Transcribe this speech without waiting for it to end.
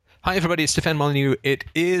Hi, everybody. It's Stefan Molyneux. It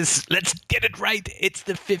is, let's get it right. It's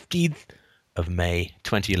the 15th of May,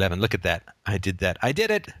 2011. Look at that. I did that. I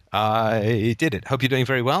did it. I did it. Hope you're doing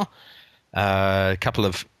very well. A couple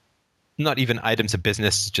of not even items of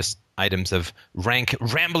business, just items of rank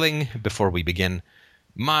rambling before we begin.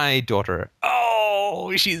 My daughter,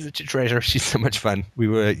 oh, she's such a treasure. She's so much fun.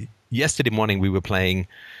 Yesterday morning, we were playing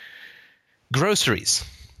Groceries,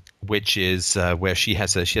 which is where she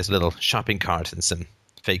has a little shopping cart and some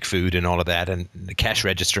fake food and all of that, and the cash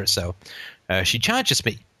register. So she charges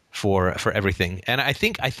me for everything, and I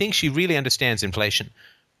think she really understands inflation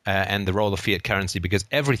and the role of fiat currency, because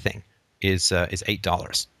everything is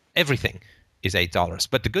 $8. Everything is $8.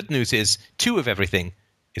 But the good news is two of everything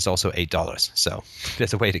is also $8. So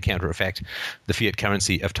there's a way to counter effect the fiat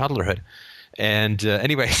currency of toddlerhood. And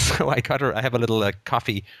anyway, so I got her. I have a little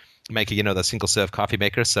coffee maker, the single serve coffee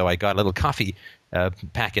maker. So I got a little coffee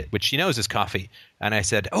packet, which she knows is coffee. And I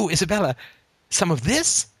said, "Oh, Isabella, some of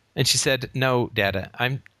this?" And she said, "No, Dada,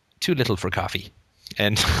 I'm too little for coffee."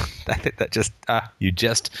 And I think that you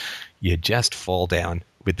just fall down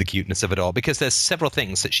with the cuteness of it all, because there's several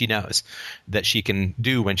things that she knows that she can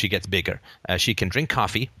do when she gets bigger. She can drink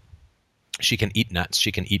coffee, she can eat nuts,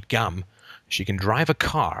 she can eat gum, she can drive a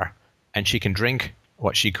car, and she can drink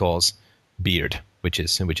what she calls beard, which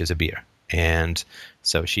is a beer. And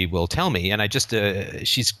so she will tell me, and I just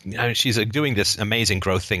she's doing this amazing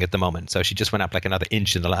growth thing at the moment. So she just went up like another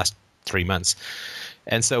inch in the last 3 months.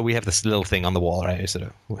 And so we have this little thing on the wall, right? Sort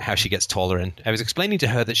of how she gets taller. And I was explaining to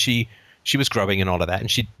her that she was growing and all of that, and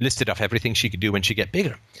she listed off everything she could do when she got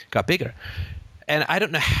bigger. And I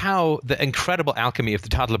don't know how the incredible alchemy of the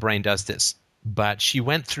toddler brain does this, but she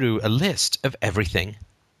went through a list of everything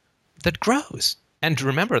that grows. And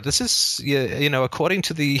remember, this is, according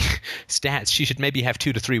to the stats, she should maybe have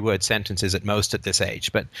 2 to 3 word sentences at most at this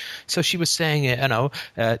age. But so she was saying,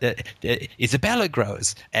 Isabella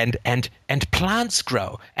grows, and plants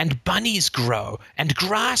grow, and bunnies grow, and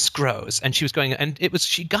grass grows. And she was going, and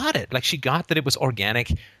she got it. Like, she got that it was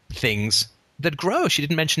organic things that grow. She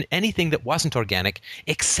didn't mention anything that wasn't organic,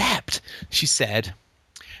 except she said,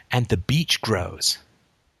 and the beach grows.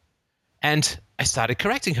 And I started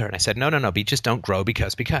correcting her, and I said, no, beaches don't grow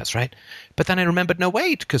because, right? But then I remembered, no,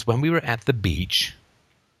 wait, because when we were at the beach,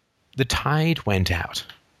 the tide went out.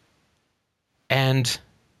 And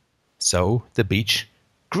so the beach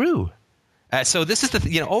grew. So this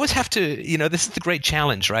is always have to, this is the great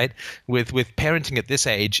challenge, right? With parenting at this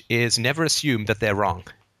age, is never assume that they're wrong.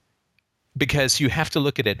 Because you have to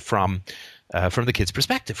look at it from the kid's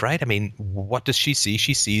perspective, right? I mean, what does she see?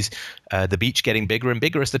 She sees the beach getting bigger and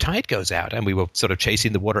bigger as the tide goes out, and we were sort of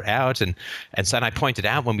chasing the water out. And so I pointed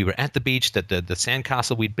out when we were at the beach that the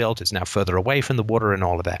sandcastle we'd built is now further away from the water and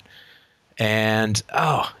all of that. And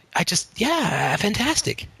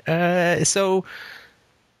fantastic. So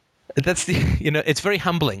that's it's very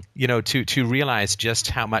humbling, to realize just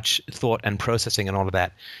how much thought and processing and all of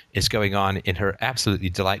that is going on in her absolutely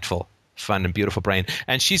delightful, fun and beautiful brain.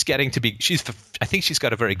 And she's getting to be, I think she's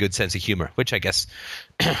got a very good sense of humor, which I guess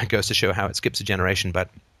goes to show how it skips a generation. But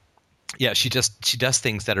yeah, she does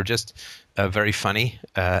things that are just very funny,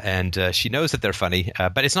 and she knows that they're funny,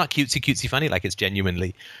 but it's not cutesy funny, like it's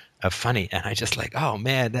genuinely funny. And I just like, oh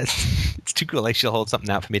man, it's too cool. Like, she'll hold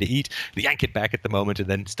something out for me to eat, yank it back at the moment, and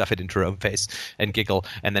then stuff it into her own face and giggle,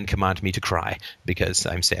 and then command me to cry because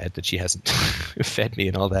I'm sad that she hasn't fed me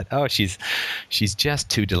and all that. Oh, she's just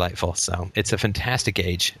too delightful. So it's a fantastic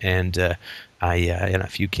age, and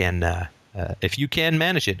if you can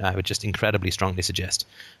manage it, I would just incredibly strongly suggest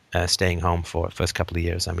staying home for the first couple of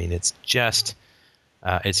years. I mean, it's just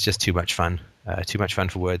too much fun. Too much fun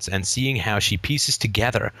for words. And seeing how she pieces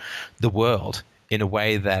together the world in a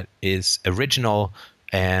way that is original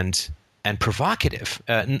and provocative,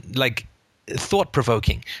 like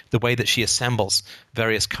thought-provoking, the way that she assembles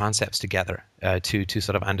various concepts together to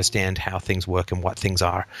sort of understand how things work and what things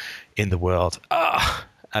are in the world.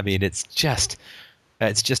 I mean, it's just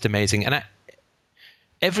amazing. And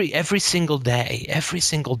every single day,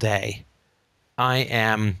 I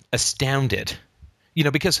am astounded.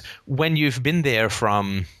 Because when you've been there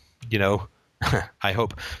from, I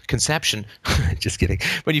hope, conception, just kidding.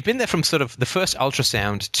 When you've been there from sort of the first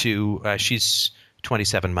ultrasound to, she's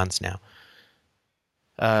 27 months now.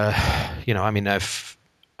 I mean, I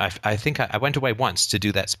think I went away once to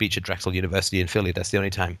do that speech at Drexel University in Philly. That's the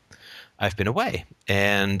only time I've been away.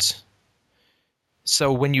 And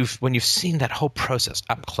so when you've seen that whole process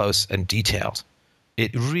up close and detailed,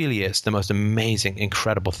 it really is the most amazing,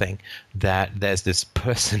 incredible thing that there's this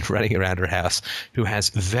person running around her house who has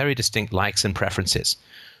very distinct likes and preferences,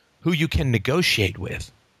 who you can negotiate with,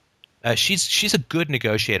 She's a good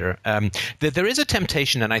negotiator. There is a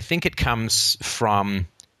temptation, and I think it comes from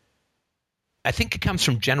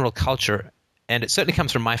general culture, and it certainly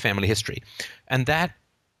comes from my family history, and that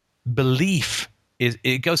belief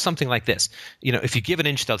it goes something like this. If you give an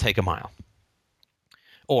inch, they'll take a mile.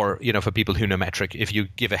 Or, for people who know metric, if you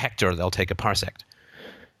give a hectare, they'll take a parsec.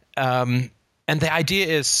 And the idea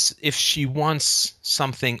is if she wants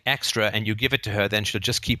something extra and you give it to her, then she'll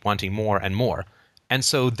just keep wanting more and more. And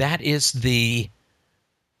so that is the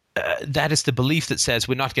belief that says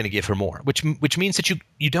we're not going to give her more, which means that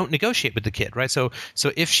you don't negotiate with the kid, right? So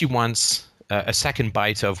if she wants a second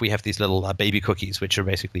bite of, we have these little baby cookies, which are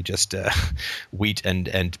basically just wheat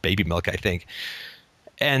and baby milk, I think.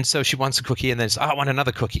 And so she wants a cookie and then says, I want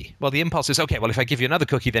another cookie. Well, the impulse is, okay, well, if I give you another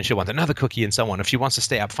cookie, then she'll want another cookie and so on. If she wants to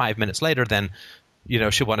stay up 5 minutes later, then,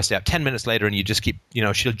 she'll want to stay up 10 minutes later and you just keep,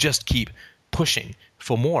 she'll just keep pushing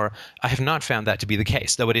for more. I have not found that to be the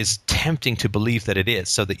case, though it is tempting to believe that it is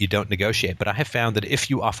so that you don't negotiate. But I have found that if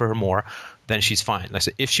you offer her more, then she's fine. Like,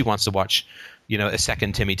 so if she wants to watch, a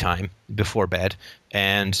second Timmy time before bed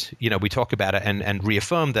and, we talk about it and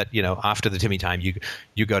reaffirm that, after the Timmy time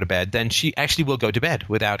you go to bed, then she actually will go to bed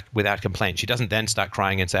without complaint. She doesn't then start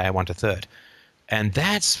crying and say, I want a third. And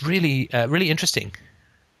that's really, really interesting.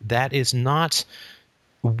 That is not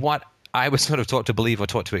what I was sort of taught to believe or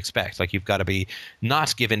taught to expect. Like, you've got to be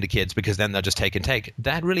not give in to kids because then they'll just take and take.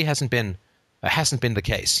 That really hasn't been the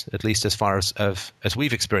case, at least as far as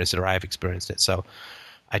we've experienced it or I've experienced it. So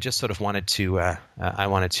I just sort of wanted to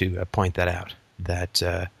point that out, that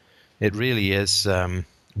it really is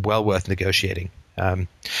well worth negotiating. I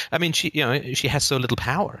mean, she has so little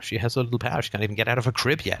power. She can't even get out of her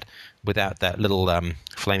crib yet without that little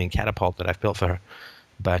flaming catapult that I've built for her.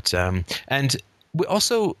 But and we're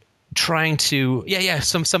also trying to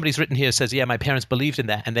somebody's written here, says, my parents believed in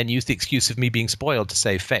that and then used the excuse of me being spoiled to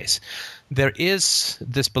save face. There is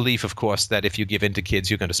this belief, of course, that if you give in to kids,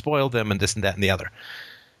 you're going to spoil them and this and that and the other.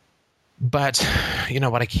 But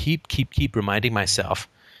what I keep reminding myself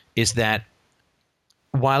is that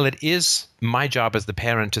while it is my job as the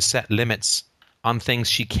parent to set limits on things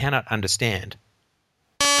she cannot understand,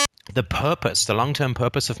 the long-term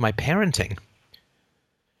purpose of my parenting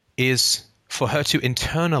is for her to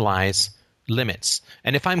internalize limits.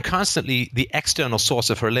 And if I'm constantly the external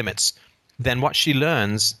source of her limits, then what she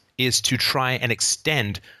learns is to try and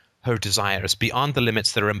extend her desires beyond the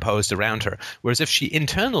limits that are imposed around her. Whereas if she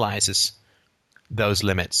internalizes those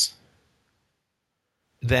limits,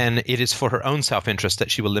 then it is for her own self-interest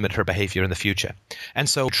that she will limit her behavior in the future. And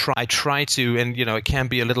so I try to, and it can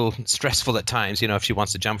be a little stressful at times, if she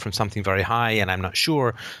wants to jump from something very high and I'm not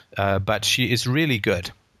sure, but she is really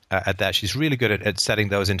good at that. She's really good at setting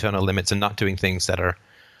those internal limits and not doing things that are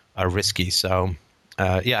risky. So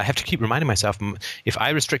I have to keep reminding myself, if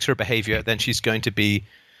I restrict her behavior, then she's going to be,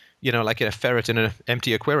 like a ferret in an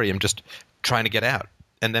empty aquarium, just trying to get out.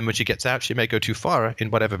 And then when she gets out, she may go too far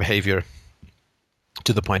in whatever behavior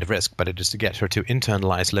to the point of risk. But it is to get her to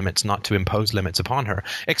internalize limits, not to impose limits upon her,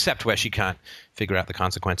 except where she can't figure out the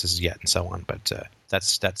consequences yet and so on. But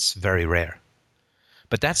that's very rare.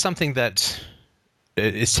 But that's something that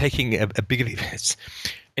is taking a big...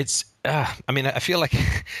 I feel like,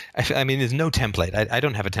 there's no template. I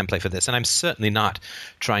don't have a template for this, and I'm certainly not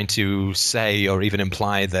trying to say or even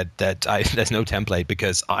imply that there's no template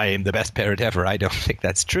because I am the best parent ever. I don't think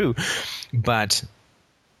that's true. But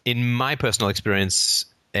in my personal experience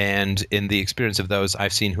and in the experience of those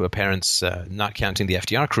I've seen who are parents, not counting the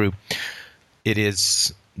FDR crew,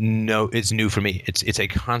 it's new for me. It's a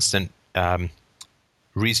constant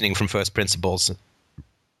reasoning from first principles.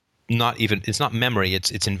 It's not memory,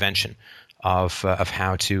 it's invention of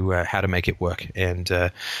how to make it work. And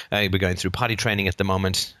we're going through potty training at the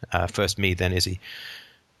moment. First me, then Izzy,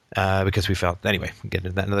 because we felt, anyway, we'll get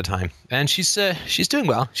into that another time. And she's doing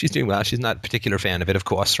well. She's not a particular fan of it, of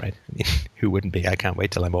course, right? I mean, who wouldn't be? I can't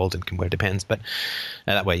wait till I'm old and can wear Depends. But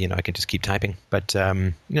that way, I can just keep typing. But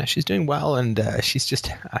she's doing well, and she's just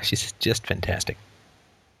fantastic.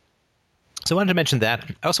 So I wanted to mention that.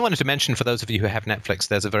 I also wanted to mention, for those of you who have Netflix,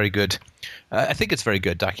 there's a very good, I think it's very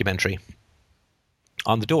good, documentary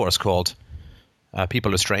on the Doors called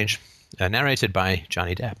People Are Strange, narrated by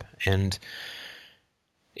Johnny Depp. And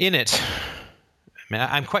in it,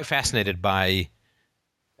 I'm quite fascinated by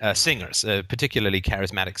singers, particularly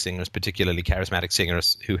charismatic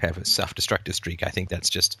singers who have a self-destructive streak. I think that's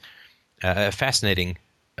just a fascinating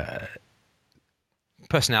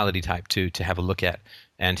personality type to have a look at.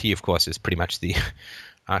 And he, of course, is pretty much the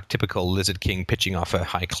typical Lizard King pitching off a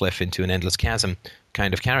high cliff into an endless chasm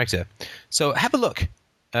kind of character. So have a look.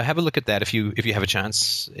 Have a look at that if you have a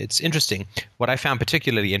chance. It's interesting. What I found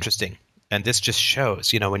particularly interesting, and this just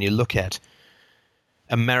shows, when you look at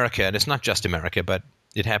America, and it's not just America, but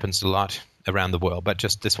it happens a lot around the world, but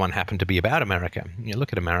just this one happened to be about America. You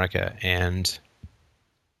look at America, and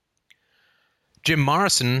Jim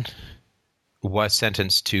Morrison was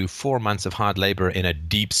sentenced to 4 months of hard labor in a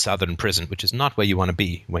deep southern prison, which is not where you want to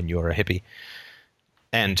be when you're a hippie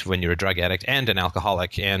and when you're a drug addict and an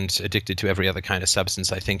alcoholic and addicted to every other kind of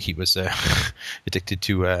substance. I think he was addicted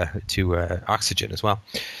to oxygen as well.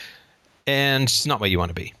 And it's not where you want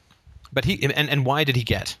to be. But and why did he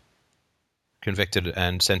get convicted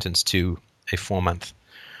and sentenced to a 4-month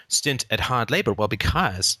stint at hard labor? Well,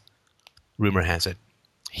 because, rumor has it,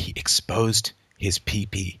 he exposed his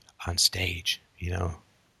pee-pee on stage.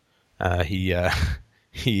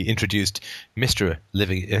 He introduced Mr.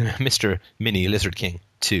 Mini Lizard King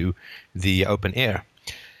to the open air,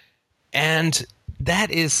 and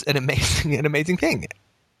that is an amazing thing.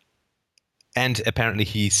 And apparently,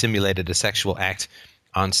 he simulated a sexual act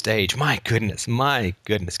on stage. My goodness!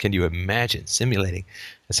 Can you imagine simulating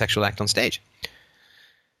a sexual act on stage?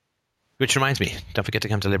 Which reminds me, don't forget to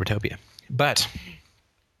come to Libertopia. But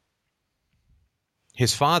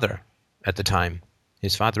his father at the time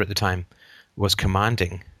was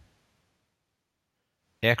commanding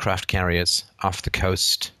aircraft carriers off the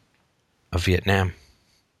coast of Vietnam.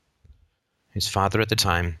 His father at the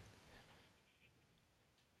time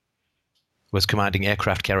was commanding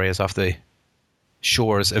aircraft carriers off the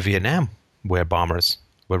shores of Vietnam, where bombers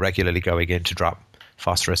were regularly going in to drop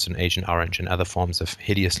phosphorus and Agent Orange and other forms of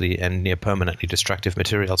hideously and near permanently destructive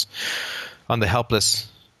materials on the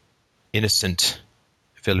helpless, innocent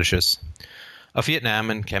villagers of Vietnam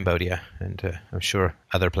and Cambodia and I'm sure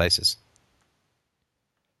other places.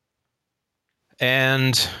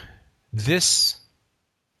 And this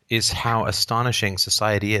is how astonishing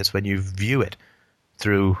society is when you view it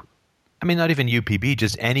through, not even UPB,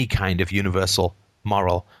 just any kind of universal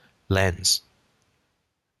moral lens.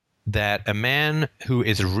 That a man who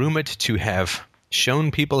is rumored to have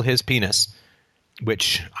shown people his penis,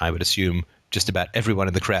 which I would assume just about everyone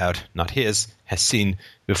in the crowd, not his, has seen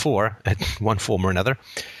before at one form or another,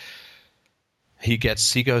 he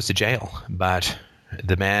goes to jail. But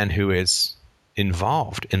the man who is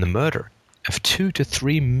involved in the murder of 2 to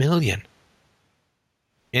 3 million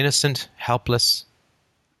innocent, helpless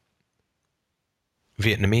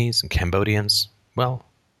Vietnamese and Cambodians, well,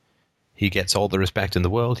 he gets all the respect in the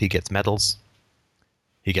world. He gets medals.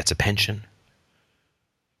 He gets a pension.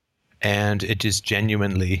 And it is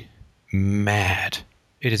genuinely mad.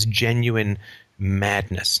 It is genuine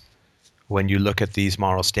madness when you look at these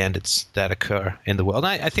moral standards that occur in the world.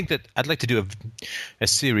 I think that I'd like to do a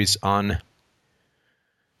series on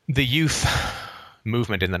the youth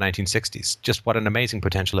movement in the 1960s, just what an amazing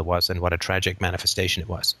potential it was and what a tragic manifestation it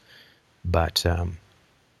was. But,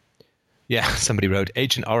 somebody wrote,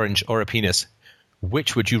 Agent Orange or a penis,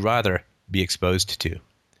 which would you rather be exposed to?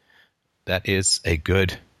 That is a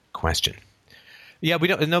good question. Yeah,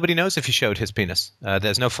 nobody knows if he showed his penis.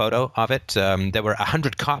 There's no photo of it. There were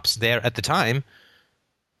 100 cops there at the time,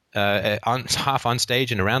 half on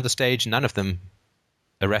stage and around the stage. None of them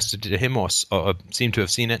arrested him or seemed to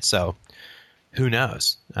have seen it, so who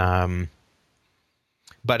knows? But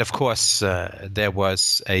of course, there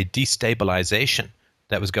was a destabilization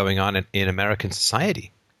that was going on in American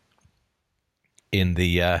society in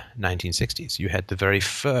the 1960s. You had the very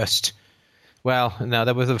first... Well, no,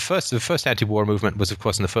 there was the first anti-war movement was, of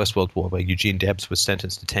course, in the First World War, where Eugene Debs was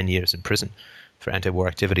sentenced to 10 years in prison for anti-war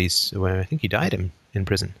activities, where I think he died in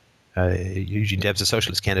prison. Eugene Debs, a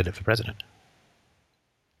socialist candidate for president.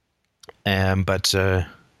 But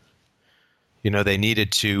they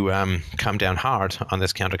needed to come down hard on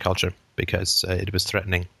this counterculture because it was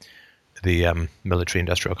threatening the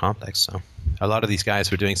military-industrial complex. So a lot of these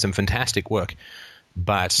guys were doing some fantastic work,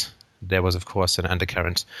 but there was, of course, an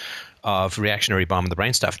undercurrent of reactionary bomb in the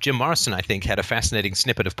brain stuff. Jim Morrison, I think, had a fascinating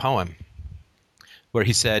snippet of poem where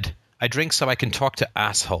he said, I drink so I can talk to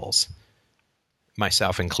assholes,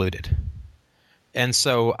 myself included. And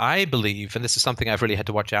so I believe, and this is something I've really had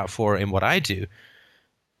to watch out for in what I do,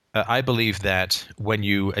 I believe that when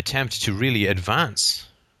you attempt to really advance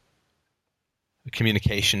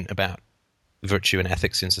communication about virtue and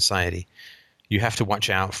ethics in society, you have to watch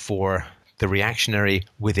out for the reactionary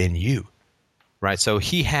within you, right? So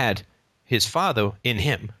he had his father in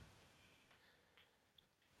him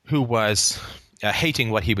who was hating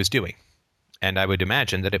what he was doing. And I would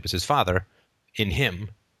imagine that it was his father in him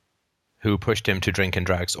who pushed him to drink and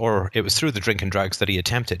drugs, or it was through the drink and drugs that he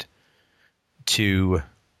attempted to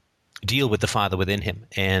deal with the father within him.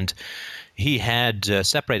 And he had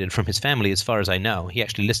separated from his family, as far as I know. He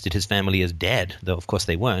actually listed his family as dead, though of course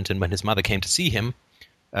they weren't. And when his mother came to see him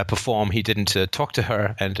perform, he didn't talk to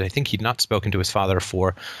her, and I think he'd not spoken to his father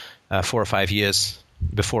for 4 or 5 years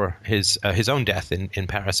before his own death in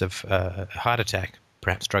Paris of a heart attack,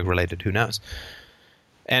 perhaps drug-related, who knows.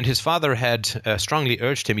 And his father had strongly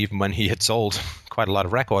urged him, even when he had sold quite a lot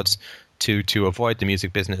of records, to avoid the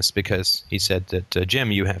music business, because he said that,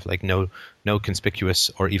 Jim, you have like no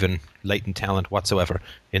conspicuous or even latent talent whatsoever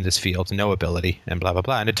in this field, no ability, and blah, blah,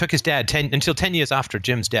 blah. And it took his dad until 10 years after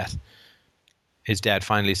Jim's death. His dad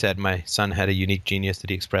finally said, my son had a unique genius that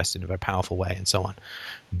he expressed in a very powerful way, and so on.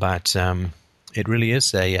 But it really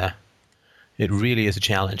is a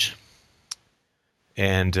challenge.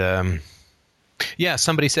 And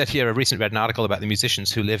somebody said here, I recently read an article about the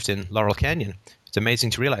musicians who lived in Laurel Canyon. It's amazing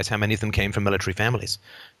to realize how many of them came from military families.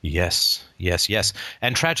 Yes.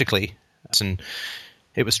 And tragically, and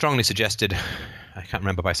it was strongly suggested, I can't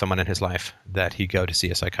remember, by someone in his life, that he go to see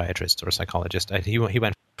a psychiatrist or a psychologist. He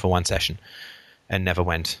went for one session and never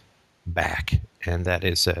went back. And that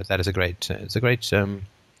is a great, it's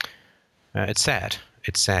sad.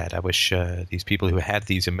 It's sad. I wish these people who had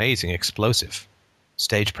these amazing, explosive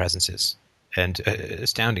stage presences and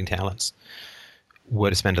astounding talents were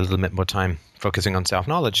to spend a little bit more time focusing on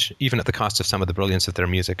self-knowledge, even at the cost of some of the brilliance of their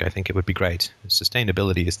music. I think it would be great.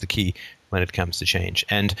 Sustainability is the key when it comes to change.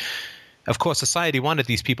 And, of course, society wanted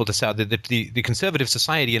these people to self. The conservative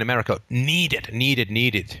society in America needed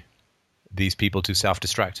these people to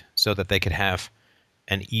self-destruct so that they could have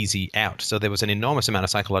an easy out. So there was an enormous amount of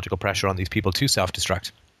psychological pressure on these people to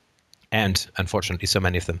self-destruct. And, unfortunately, so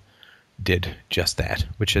many of them did just that,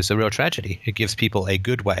 which is a real tragedy. It gives people a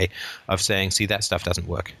good way of saying, see, that stuff doesn't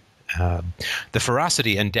work. The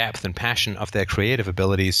ferocity and depth and passion of their creative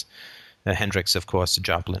abilities, Hendrix, of course,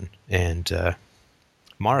 Joplin, and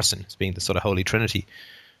Morrison as being the sort of holy trinity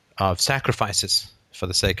of sacrifices for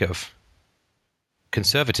the sake of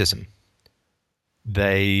conservatism.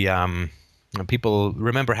 They people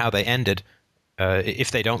remember how they ended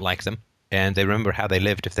if they don't like them, and they remember how they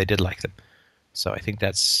lived if they did like them. So I think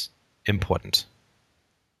that's important.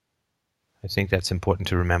 I think that's important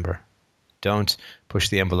to remember. Don't push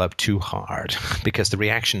the envelope too hard, because the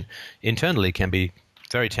reaction internally can be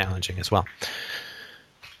very challenging as well.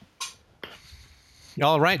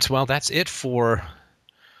 All right, well, that's it for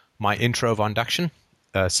my intro von Duction.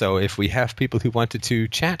 So if we have people who wanted to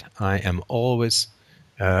chat, I'm always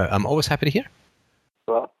happy to hear.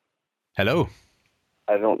 Well, hello.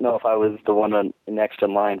 I don't know if I was the one next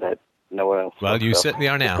in line, but no one else. Well, you certainly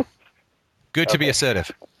are now. Good to be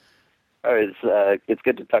assertive. All right, it's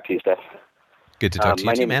good to talk to you, Steph. Good to talk to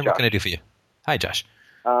you too, man. What can I do for you? Hi, Josh.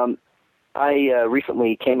 I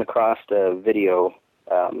recently came across a video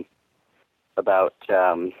about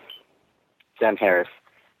Sam Harris.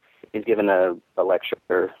 He's given a lecture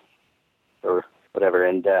or whatever,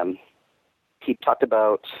 and he talked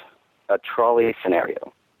about a trolley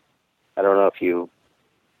scenario. I don't know if you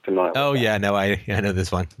familiar. Oh yeah, no, I know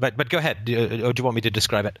this one. But go ahead. Do you want me to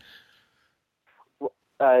describe it?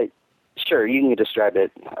 Sure, you can describe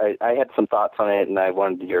it. I had some thoughts on it, and I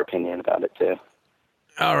wanted your opinion about it too.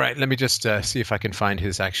 All right, let me just see if I can find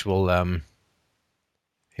his actual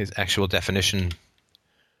definition.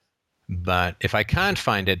 But if I can't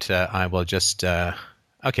find it, I will just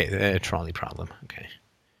trolley problem. Okay.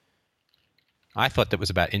 I thought that was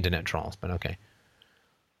about internet trolls, but okay.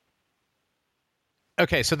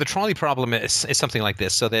 Okay, so the trolley problem is something like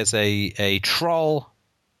this. So there's a trolley,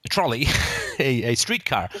 a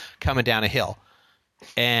streetcar coming down a hill,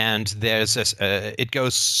 and there's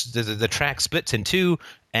the track splits in two,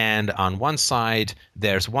 and on one side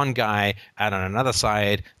there's one guy, and on another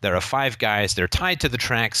side there are 5 guys. They're tied to the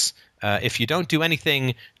tracks. If you don't do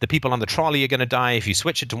anything, the people on the trolley are going to die. If you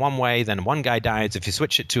switch it to one way, then one guy dies. If you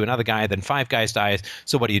switch it to another guy, then 5 guys die.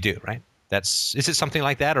 So what do you do, right? Is it something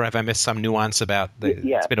like that, or have I missed some nuance about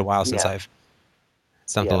it's been a while since I've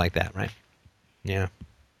something like that, right? Yeah.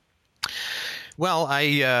 Well,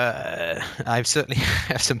 I certainly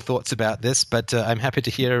have some thoughts about this, but I'm happy to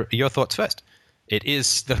hear your thoughts first. It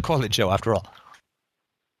is the Call-In Show, after all.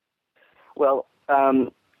 Well,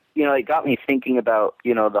 it got me thinking about,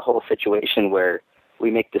 the whole situation where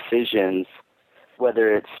we make decisions,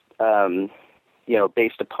 whether it's,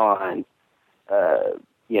 based upon,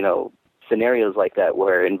 scenarios like that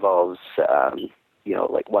where it involves,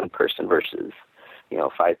 like one person versus,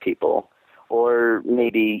 5 people. Or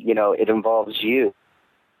maybe, it involves you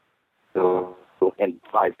and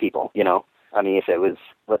 5 people, I mean, if it was,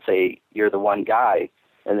 let's say you're the one guy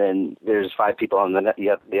and then there's 5 people on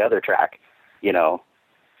the other track,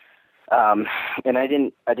 And I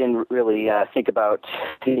didn't really think about,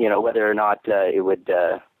 whether or not it would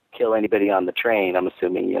kill anybody on the train. I'm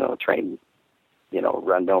assuming, a train,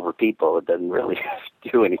 run over people. It doesn't really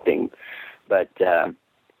do anything. But,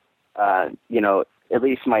 at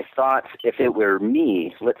least my thoughts, if it were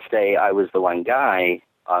me, let's say I was the one guy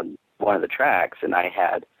on one of the tracks and I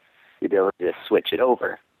had the ability to switch it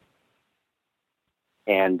over.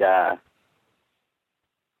 And my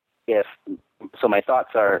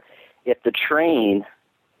thoughts are, if the train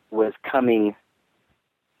was coming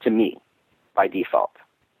to me by default,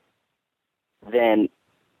 then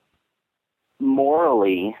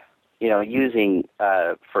morally, using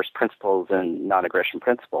first principles and non-aggression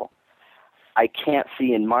principle, I can't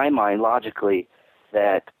see in my mind logically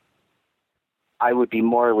that I would be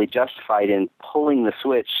morally justified in pulling the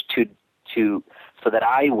switch to so that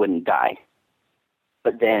I wouldn't die.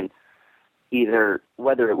 But then either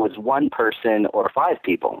whether it was one person or 5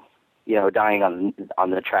 people, dying on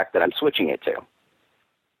the track that I'm switching it to.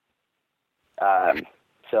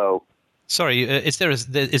 Sorry, is there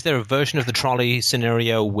a version of the trolley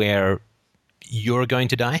scenario where you're going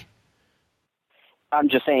to die? I'm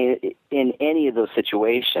just saying, in any of those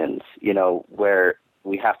situations, where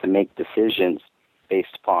we have to make decisions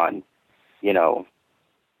based upon,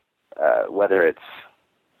 whether it's,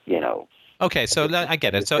 Okay, so I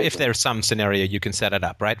get it. So if there's some scenario, you can set it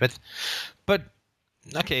up, right? But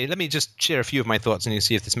okay, let me just share a few of my thoughts and you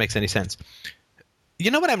see if this makes any sense. You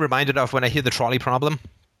know what I'm reminded of when I hear the trolley problem?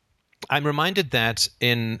 I'm reminded that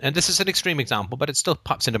and this is an extreme example, but it still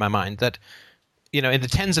pops into my mind that, in the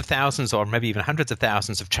tens of thousands or maybe even hundreds of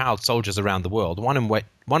thousands of child soldiers around the world, one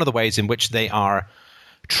of the ways in which they are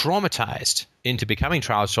traumatized into becoming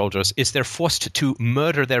child soldiers is they're forced to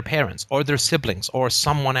murder their parents or their siblings or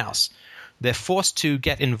someone else. They're forced to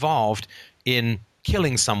get involved in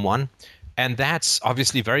killing someone, and that's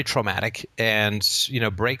obviously very traumatic and,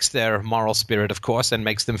 breaks their moral spirit, of course, and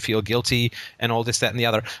makes them feel guilty and all this, that, and the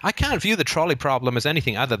other. I can't view the trolley problem as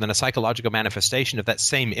anything other than a psychological manifestation of that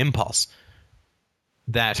same impulse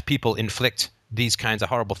that people inflict these kinds of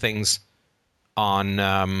horrible things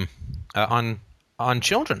on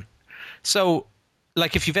children. So,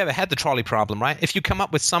 like, if you've ever had the trolley problem, right? If you come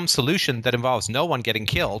up with some solution that involves no one getting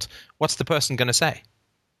killed, what's the person going to say?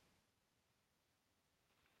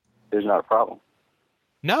 There's not a problem.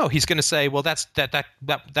 No, he's going to say, well, that's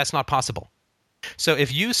not possible. So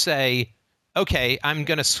if you say, okay, I'm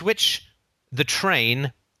going to switch the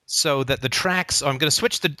train so that the tracks, or I'm going to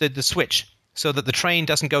switch the switch so that the train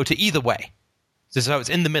doesn't go to either way. So it's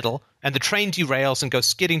in the middle, and the train derails and goes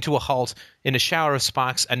skidding to a halt in a shower of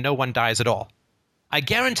sparks, and no one dies at all. I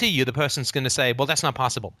guarantee you the person's going to say, well, that's not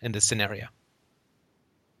possible in this scenario.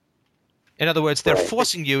 In other words, they're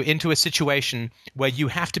forcing you into a situation where you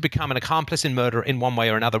have to become an accomplice in murder in one way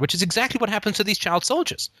or another, which is exactly what happens to these child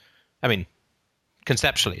soldiers. I mean,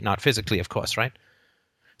 conceptually, not physically, of course, right?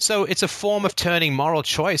 So it's a form of turning moral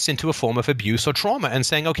choice into a form of abuse or trauma and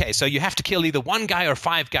saying, okay, so you have to kill either one guy or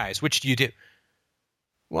 5 guys. Which do you do?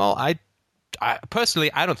 Well, I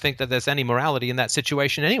personally, I don't think that there's any morality in that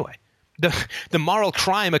situation anyway. The moral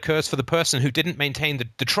crime occurs for the person who didn't maintain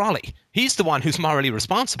the trolley. He's the one who's morally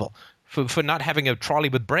responsible for not having a trolley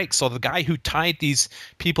with brakes, or the guy who tied these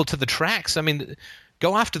people to the tracks. I mean,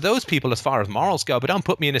 go after those people as far as morals go, but don't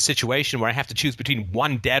put me in a situation where I have to choose between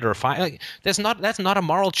 1 dead or 5. Like, that's not a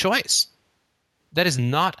moral choice. That is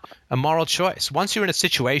not a moral choice. Once you're in a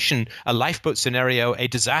situation, a lifeboat scenario, a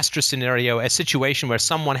disastrous scenario, a situation where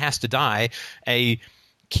someone has to die, a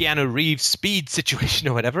Keanu Reeves Speed situation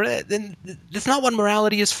or whatever, then that's not what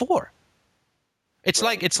morality is for. It's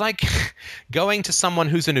like going to someone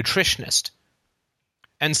who's a nutritionist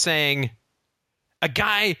and saying, a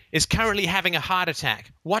guy is currently having a heart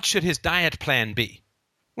attack. What should his diet plan be?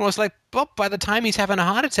 Well, it's like, well, by the time he's having a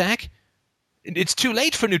heart attack, it's too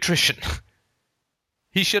late for nutrition.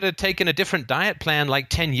 He should have taken a different diet plan like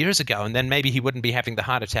 10 years ago, and then maybe he wouldn't be having the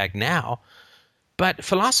heart attack now. But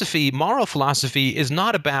philosophy, moral philosophy, is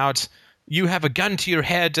not about you have a gun to your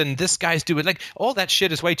head and this guy's doing, like, all that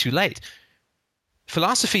shit is way too late.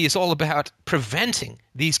 Philosophy is all about preventing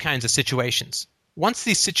these kinds of situations. Once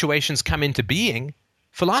these situations come into being,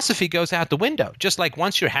 philosophy goes out the window. Just like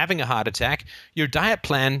once you're having a heart attack, your diet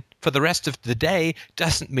plan for the rest of the day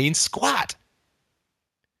doesn't mean squat.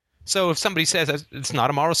 So if somebody says it's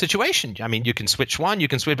not a moral situation, I mean, you can switch one, you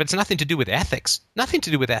can switch, but it's nothing to do with ethics. Nothing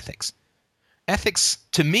to do with ethics. Ethics,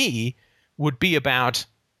 to me, would be about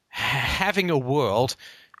having a world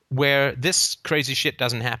where this crazy shit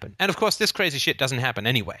doesn't happen. And of course, this crazy shit doesn't happen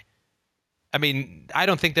anyway. I mean, I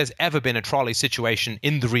don't think there's ever been a trolley situation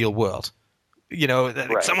in the real world.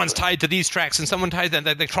 Someone's tied to these tracks and someone tied, and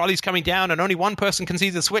the trolley's coming down and only one person can see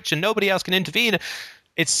the switch and nobody else can intervene.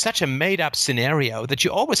 It's such a made-up scenario that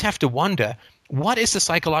you always have to wonder, what is the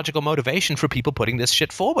psychological motivation for people putting this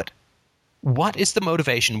shit forward? What is the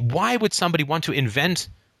motivation? Why would somebody want to invent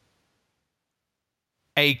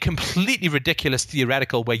a completely ridiculous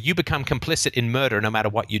theoretical where you become complicit in murder no matter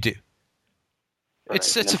what you do? Right.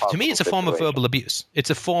 To me, it's a form of verbal abuse. It's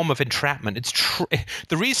a form of entrapment.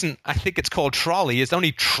 The reason I think it's called trolley is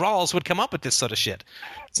only trolls would come up with this sort of shit.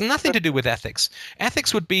 It's nothing to do with ethics.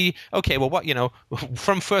 Ethics would be, okay, well,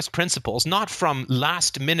 from first principles, not from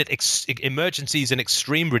last-minute emergencies and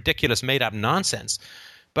extreme, ridiculous, made-up nonsense,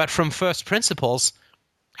 but from first principles,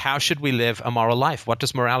 how should we live a moral life? What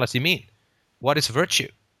does morality mean? What is virtue?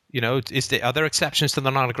 Are there exceptions to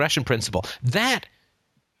the non-aggression principle? That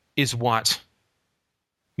is what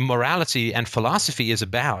morality and philosophy is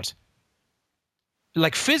about.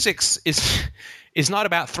 Like, physics is not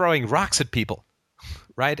about throwing rocks at people,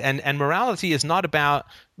 right? And morality is not about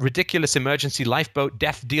ridiculous emergency lifeboat,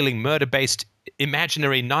 death-dealing, murder-based,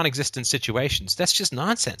 imaginary, non-existent situations. That's just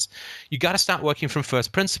nonsense. You got to start working from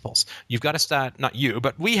first principles. You've got to start, not you,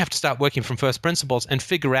 but we have to start working from first principles and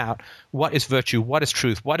figure out what is virtue, what is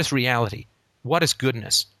truth, what is reality, what is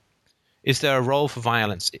goodness. Is there a role for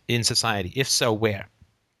violence in society? If so, where?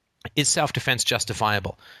 Is self-defense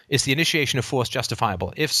justifiable? Is the initiation of force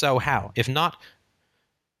justifiable? If so, how? If not,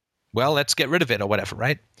 well, let's get rid of it or whatever,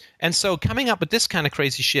 right? And so coming up with this kind of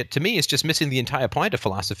crazy shit, to me, is just missing the entire point of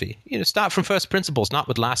philosophy. Start from first principles, not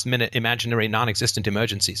with last-minute imaginary non-existent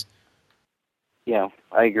emergencies. Yeah,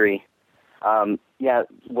 I agree. When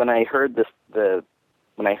I heard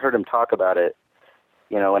when I heard him talk about it,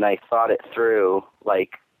 and I thought it through,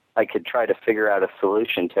 like, I could try to figure out a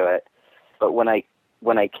solution to it. But when I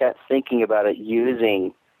kept thinking about it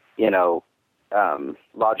using,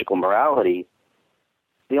 logical morality,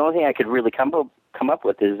 the only thing I could really come up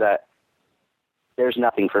with is that there's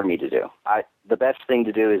nothing for me to do. The best thing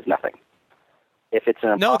to do is nothing. If it's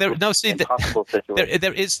an impossible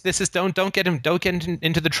situation, don't get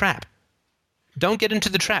into the trap. Don't get into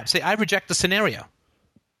the trap. Say, I reject the scenario.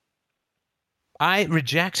 I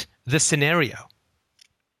reject the scenario.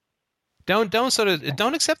 Don't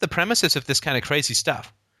accept the premises of this kind of crazy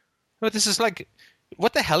stuff. But this is like,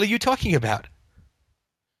 what the hell are you talking about?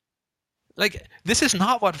 Like, this is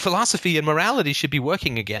not what philosophy and morality should be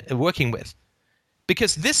working with,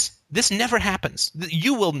 because this never happens.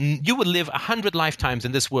 You will live 100 lifetimes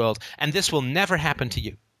in this world, and this will never happen to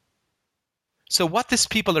you. So what these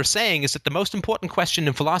people are saying is that the most important question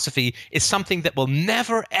in philosophy is something that will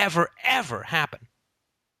never, ever, ever happen.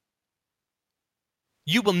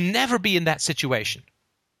 You will never be in that situation.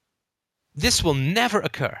 This will never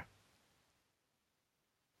occur.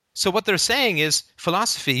 So what they're saying is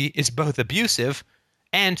philosophy is both abusive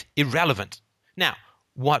and irrelevant. Now,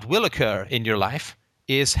 what will occur in your life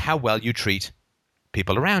is how well you treat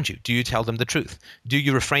people around you. Do you tell them the truth? Do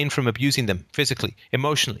you refrain from abusing them physically,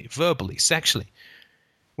 emotionally, verbally, sexually?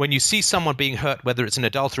 When you see someone being hurt, whether it's an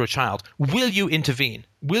adult or a child, will you intervene?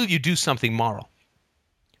 Will you do something moral?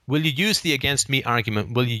 Will you use the against me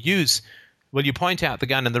argument? Will you point out the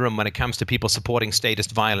gun in the room when it comes to people supporting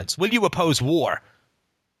statist violence? Will you oppose war?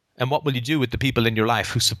 And what will you do with the people in your life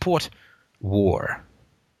who support war?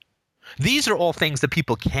 These are all things that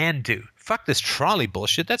people can do. Fuck this trolley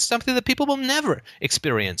bullshit. That's something that people will never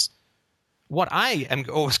experience. What I am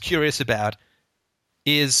always curious about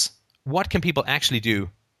is, what can people actually do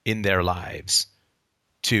in their lives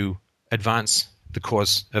to advance the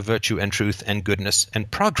cause of virtue and truth and goodness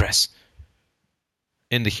and progress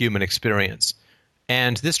in the human experience?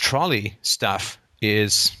 And this trolley stuff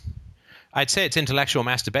is, I'd say it's intellectual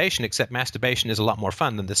masturbation, except masturbation is a lot more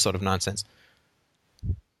fun than this sort of nonsense.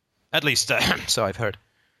 At least, so I've heard.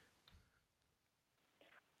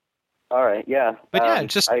 All right, yeah. But yeah,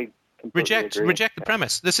 just reject the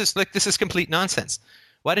premise. This is complete nonsense.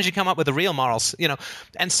 Why did you come up with the real morals?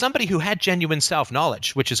 And somebody who had genuine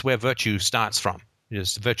self-knowledge, which is where virtue starts from.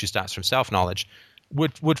 Virtue starts from self-knowledge.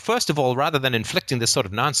 Would first of all, rather than inflicting this sort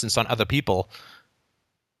of nonsense on other people,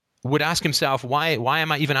 would ask himself, why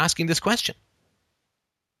am I even asking this question?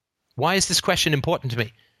 Why is this question important to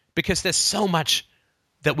me? Because there's so much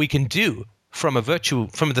that we can do from a virtue,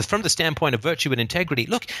 from the standpoint of virtue and integrity.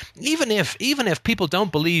 Look, even if people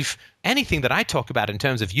don't believe anything that I talk about in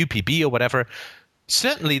terms of UPB or whatever,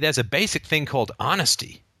 certainly there's a basic thing called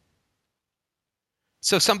honesty.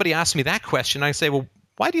 So somebody asks me that question, I say, well,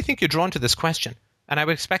 why do you think you're drawn to this question? And I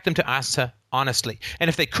would expect them to answer honestly. And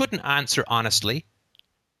if they couldn't answer honestly,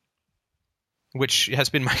 which has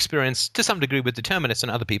been my experience to some degree with determinists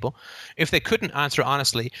and other people, if they couldn't answer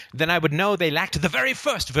honestly, then I would know they lacked the very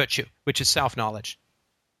first virtue, which is self-knowledge.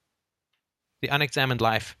 The unexamined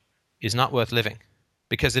life is not worth living,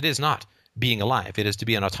 because it is not being alive. It is to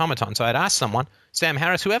be an automaton. So I'd ask someone, Sam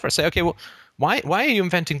Harris, whoever, say, okay, well, why are you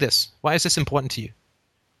inventing this? Why is this important to you?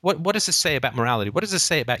 What does this say about morality? What does this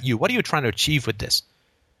say about you? What are you trying to achieve with this?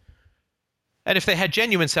 And if they had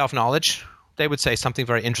genuine self-knowledge, they would say something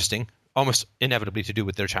very interesting, almost inevitably to do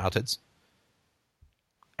with their childhoods.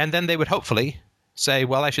 And then they would hopefully say,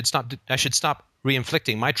 well, I should stop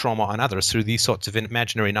re-inflicting my trauma on others through these sorts of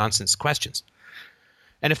imaginary nonsense questions.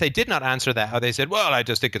 And if they did not answer that, or they said, well, I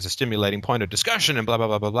just think it's a stimulating point of discussion and blah, blah,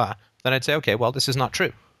 blah, blah, blah, then I'd say, okay, well, this is not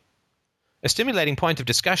true. A stimulating point of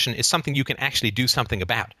discussion is something you can actually do something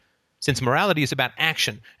about. Since morality is about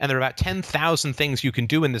action, and there are about 10,000 things you can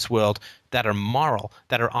do in this world that are moral,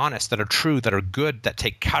 that are honest, that are true, that are good, that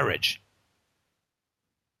take courage.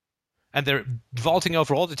 And they're vaulting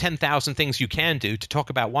over all the 10,000 things you can do to talk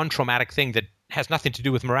about one traumatic thing that has nothing to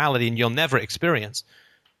do with morality and you'll never experience.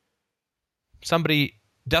 Somebody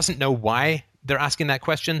doesn't know why they're asking that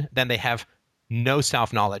question, then they have no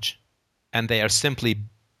self-knowledge. And they are simply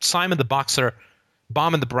Simon the Boxer,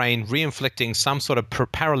 bomb in the brain, re-inflicting some sort of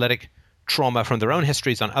paralytic trauma from their own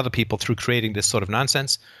histories on other people through creating this sort of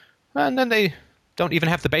nonsense. And then they don't even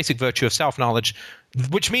have the basic virtue of self-knowledge,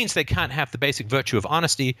 which means they can't have the basic virtue of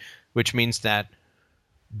honesty, which means that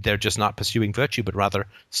they're just not pursuing virtue, but rather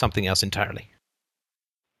something else entirely.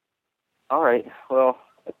 All right. Well,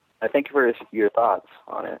 I thank you for your thoughts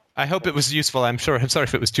on it. I hope it was useful. I'm sorry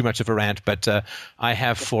if it was too much of a rant, but I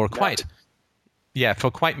have for quite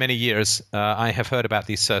many years, I have heard about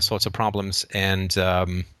these sorts of problems, and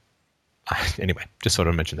anyway, just sort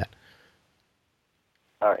of mention that.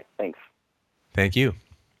 All right, thanks. Thank you.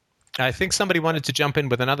 I think somebody wanted to jump in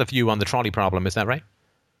with another view on the trolley problem. Is that right?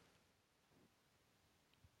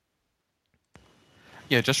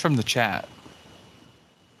 Yeah, just from the chat.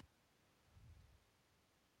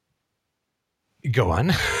 Go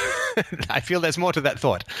on. I feel there's more to that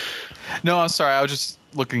thought. No, I'm sorry. I was just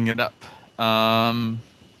looking it up.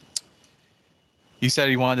 He said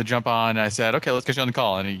he wanted to jump on, and I said, okay, let's get you on the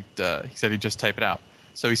call. And he said he'd just type it out.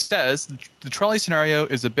 So he says, the trolley scenario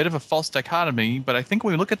is a bit of a false dichotomy, but I think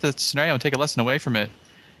when we look at the scenario and take a lesson away from it,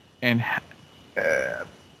 and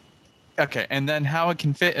and then how it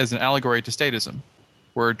can fit as an allegory to statism,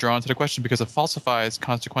 we're drawn to the question because it falsifies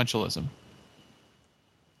consequentialism.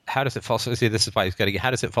 How does it falsify? See, this is why he's got to get.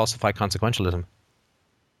 How does it falsify consequentialism?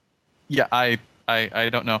 Yeah, I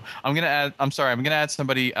don't know. I'm gonna add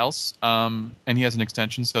somebody else. And he has an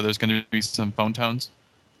extension, so there's gonna be some phone tones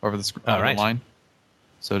over the line.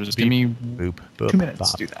 So just give me 2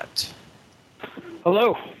 minutes to do that.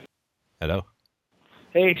 Hello. Hello.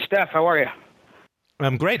 Hey, Steph. How are you?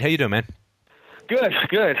 I'm great. How you doing, man? Good.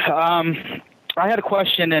 I had a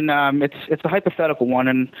question, and it's a hypothetical one,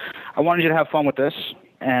 and I wanted you to have fun with this.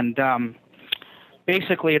 And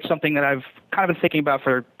basically, it's something that I've kind of been thinking about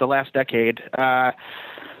for the last decade.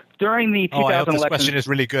 During the 2000 I hope this elections, question is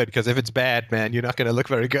really good, because if it's bad, man, you're not going to look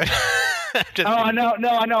very good. I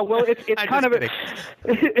know. Well, it's kind of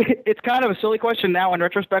it's kind of a silly question now in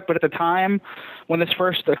retrospect, but at the time when this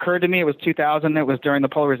first occurred to me, it was 2000. It was during the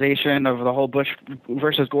polarization of the whole Bush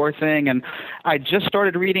versus Gore thing, and I just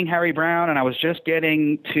started reading Harry Brown, and I was just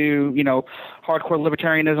getting to hardcore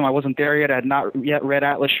libertarianism. I wasn't there yet. I had not yet read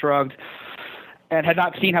Atlas Shrugged, and had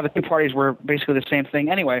not seen how the two parties were basically the same thing.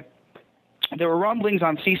 Anyway, there were rumblings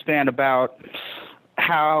on C-SPAN about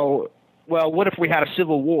how, well, what if we had a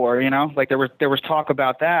civil war? Like there was talk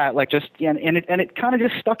about that, like just and it kind of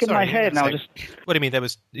just stuck in my head. And I was just, what do you mean? That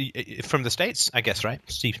was from the States, I guess, right?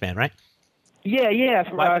 C-SPAN, right? Yeah.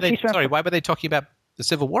 Why were they talking about the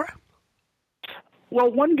Civil War?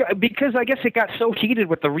 Well, because I guess it got so heated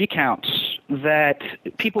with the recounts that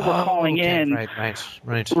people were calling in.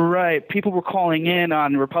 Right. People were calling in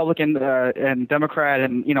on Republican and Democrat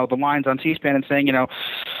and the lines on C-SPAN and saying,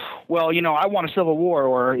 well, I want a civil war,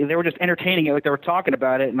 or they were just entertaining it like they were talking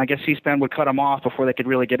about it, and I guess C-SPAN would cut them off before they could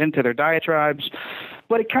really get into their diatribes.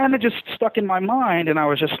 But it kind of just stuck in my mind, and I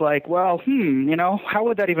was just like, well, how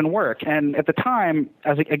would that even work? And at the time,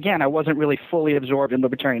 I wasn't really fully absorbed in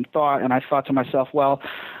libertarian thought, and I thought to myself, well,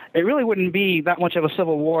 it really wouldn't be that much of a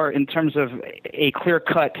civil war in terms of a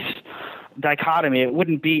clear-cut dichotomy. It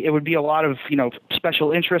would be a lot of,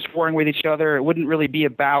 special interests warring with each other. It wouldn't really be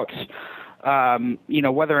about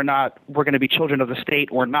whether or not we're going to be children of the state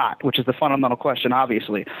or not, which is the fundamental question,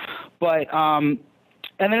 obviously. But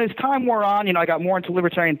and then as time wore on, I got more into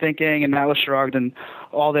libertarian thinking and Atlas Shrugged and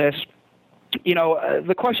all this.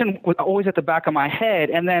 the question was always at the back of my head.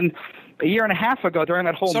 And then a year and a half ago, during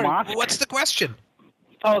that whole mosque. What's the question?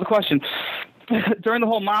 Oh, the question. During the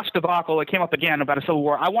whole mosque debacle, it came up again about a civil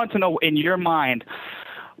war. I want to know, in your mind,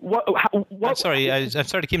 what I'm sorry. I'm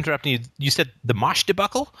sorry to keep interrupting you. You said the mosque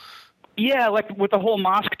debacle? Yeah, like with the whole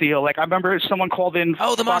mosque deal. Like I remember someone called in.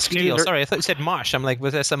 Oh, the mosque deal. Sorry, I thought you said mosh. I'm like,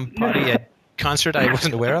 was there some party at concert I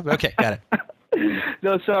wasn't aware of? Okay, got it.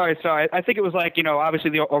 No, sorry. I think it was like, obviously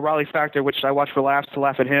the O'Reilly factor, which I watched for laughs to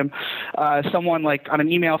laugh at him. Someone like on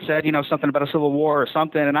an email said, something about a civil war or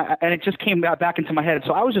something, and it just came back into my head.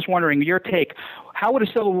 So I was just wondering your take. How would a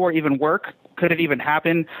civil war even work? Could it even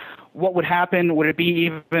happen? What would happen? Would it be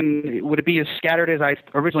as scattered as I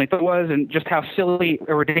originally thought it was? And just how silly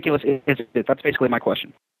or ridiculous is it? That's basically my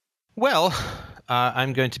question. Well,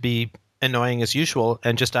 I'm going to be annoying as usual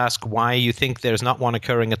and just ask why you think there's not one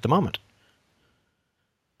occurring at the moment.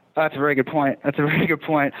 That's a very good point.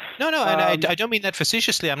 No, and I don't mean that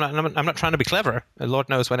facetiously. I'm not trying to be clever. Lord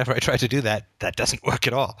knows, whenever I try to do that, that doesn't work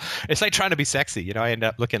at all. It's like trying to be sexy. I end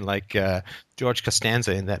up looking like George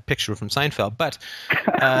Costanza in that picture from Seinfeld.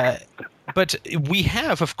 But we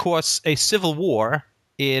have, of course, a civil war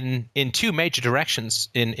in two major directions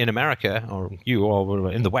in America, or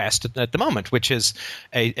in the West at the moment, which is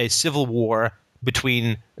a civil war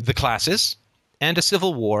between the classes and a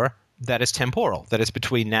civil war that is temporal, that is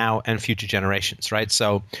between now and future generations, right?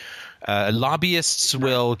 So lobbyists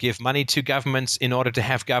will give money to governments in order to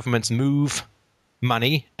have governments move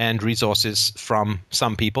money and resources from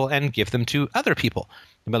some people and give them to other people.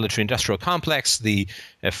 The military-industrial complex, the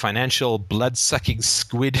financial blood-sucking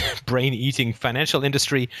squid, brain-eating financial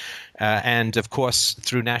industry, and, of course,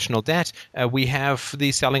 through national debt, we have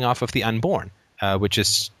the selling off of the unborn, which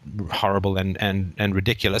is horrible and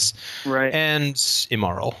ridiculous, right, and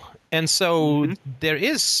immoral. And so there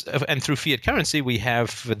is, and through fiat currency, we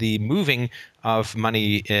have the moving of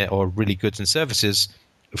money or really goods and services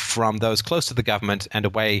from those close to the government and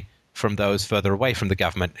away from those further away from the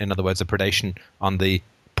government. In other words, a predation on the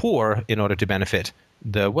poor in order to benefit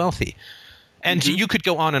the wealthy. And you could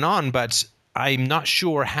go on, but I'm not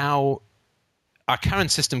sure how our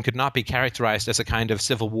current system could not be characterized as a kind of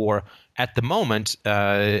civil war at the moment.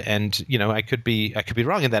 And I could be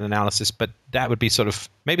wrong in that analysis, but that would be sort of,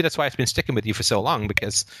 maybe that's why it's been sticking with you for so long,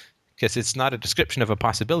 because it's not a description of a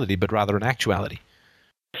possibility, but rather an actuality.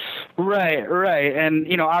 Right.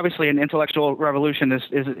 And, obviously an intellectual revolution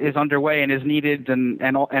is underway and is needed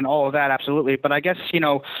and all of that. Absolutely. But I guess,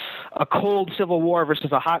 a cold civil war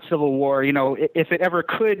versus a hot civil war, if it ever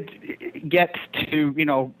could get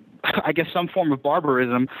to, I guess some form of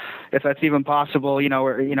barbarism, if that's even possible,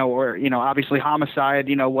 or obviously homicide,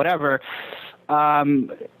 whatever.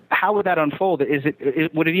 How would that unfold?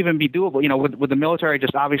 Would it even be doable? Would the military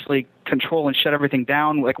just obviously control and shut everything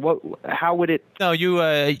down? Like how would it? No,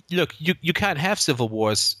 you can't have civil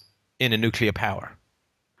wars in a nuclear power.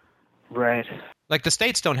 Right. Like the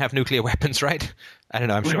states don't have nuclear weapons, right? I don't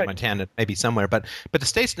know. I'm sure right. Montana maybe somewhere, but the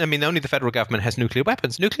states. I mean, only the federal government has nuclear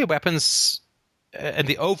weapons. Nuclear weapons. And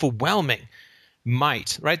the overwhelming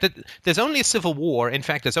might, right? That there's only a civil war. In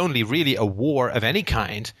fact, there's only really a war of any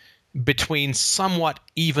kind between somewhat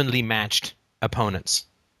evenly matched opponents,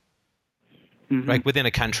 right, within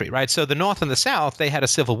a country, right? So the North and the South, they had a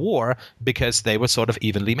civil war because they were sort of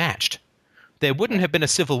evenly matched. There wouldn't have been a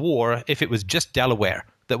civil war if it was just Delaware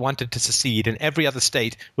that wanted to secede and every other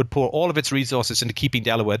state would pour all of its resources into keeping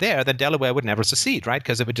Delaware there. Then Delaware would never secede, right?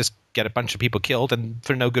 Because it would just get a bunch of people killed and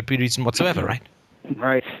for no good reason whatsoever, right?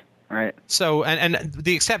 Right. So, and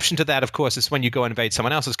the exception to that, of course, is when you go and invade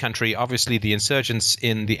someone else's country. Obviously, the insurgents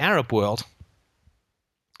in the Arab world,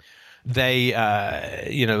 they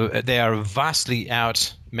are vastly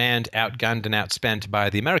outmanned, outgunned, and outspent by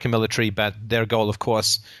the American military. But their goal, of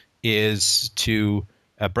course, is to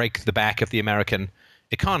break the back of the American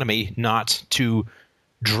economy, not to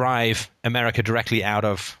drive America directly out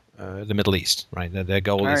of the Middle East. Right? Their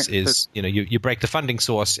goal is you break the funding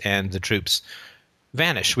source and the troops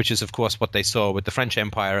vanish, which is, of course, what they saw with the French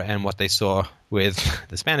Empire and what they saw with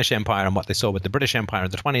the Spanish Empire and what they saw with the British Empire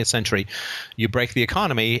in the 20th century. You break the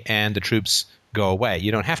economy and the troops go away. You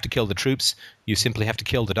don't have to kill the troops. You simply have to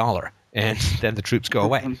kill the dollar, and then the troops go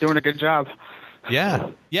away. I'm doing a good job. Yeah.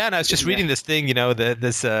 And I was just reading this thing,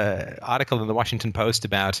 this article in the Washington Post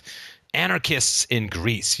about anarchists in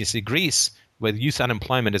Greece. You see, Greece, where youth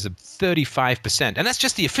unemployment is at 35%, and that's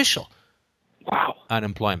just the official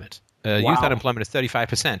unemployment. Youth unemployment is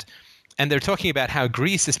 35%. and they're talking about how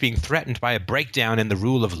Greece is being threatened by a breakdown in the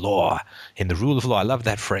rule of law. In the rule of law, I love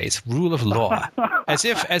that phrase, rule of law. as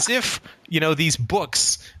if these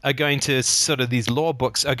books are going to these law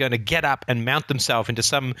books are going to get up and mount themselves into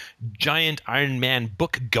some giant Iron Man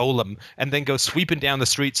book golem and then go sweeping down the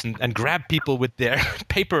streets and grab people with their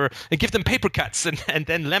paper and give them paper cuts and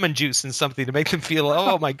then lemon juice and something to make them feel,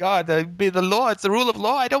 oh my God, the law, it's the rule of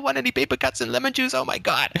law. I don't want any paper cuts and lemon juice. Oh my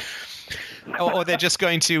God. Or they're just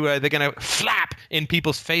going to flap in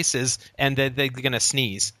people's faces and they're going to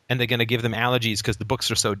sneeze and they're going to give them allergies because the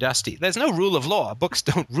books are so dusty. There's no rule of law. Books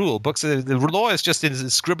don't rule. The law is just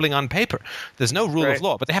scribbling on paper. There's no rule of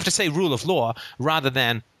law, but they have to say rule of law rather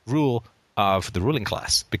than rule of the ruling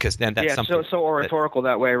class, because then that's something so oratorical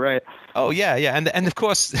that way, right? Oh yeah, and of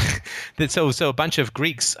course, so a bunch of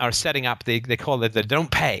Greeks are setting up. They call it the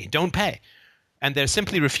don't pay, and they're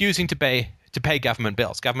simply refusing to pay government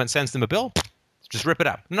bills. Government sends them a bill, just rip it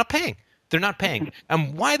up. They're not paying. They're not paying.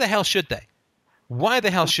 And why the hell should they? Why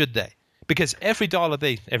the hell should they? Because every dollar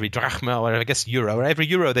every drachma, or I guess euro, or every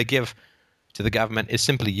euro they give to the government is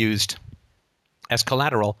simply used as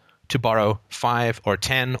collateral to borrow 5 or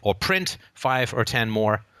 10 or print 5 or 10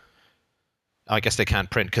 more. I guess they can't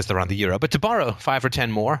print because they're on the euro, but to borrow 5 or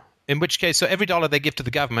 10 more, in which case, so every dollar they give to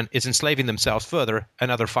the government is enslaving themselves further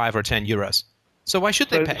another 5 or 10 euros. So why should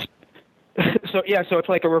they pay? So it's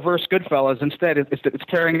like a reverse Goodfellas. Instead, it's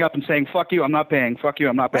tearing up and saying, "Fuck you, I'm not paying. Fuck you,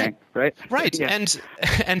 I'm not paying." Right. Right. Yeah.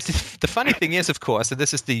 And the funny thing is, of course, and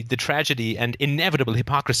this is the tragedy and inevitable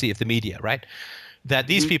hypocrisy of the media, right? That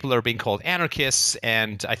these people are being called anarchists,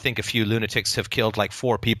 and I think a few lunatics have killed like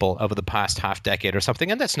 4 people over the past half decade or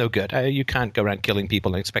something, and that's no good. You can't go around killing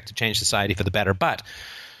people and expect to change society for the better. But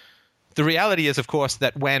the reality is, of course,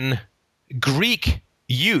 that when Greek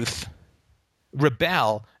youth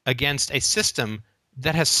rebel against a system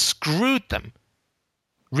that has screwed them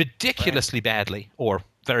ridiculously badly, or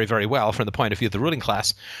very, very well from the point of view of the ruling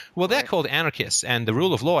class, well, they're called anarchists, and the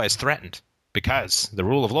rule of law is threatened because the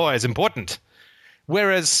rule of law is important.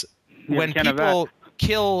 Whereas when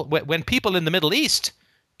people in the Middle East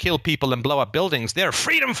kill people and blow up buildings, they're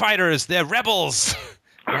freedom fighters, they're rebels.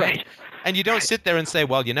 Right? And you don't sit there and say,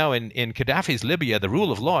 well, in Gaddafi's Libya, the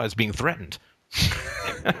rule of law is being threatened.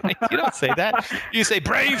 You don't say that. You say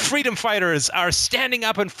brave freedom fighters are standing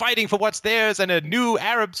up and fighting for what's theirs and a new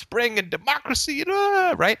Arab Spring and democracy,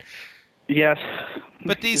 right? Yes.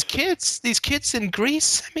 But these kids in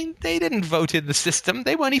Greece, I mean, they didn't vote in the system.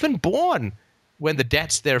 They weren't even born when the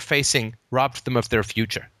debts they're facing robbed them of their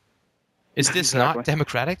future. Is this not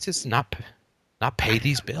democratic to not pay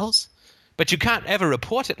these bills? But you can't ever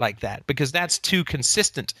report it like that because that's too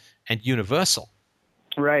consistent and universal.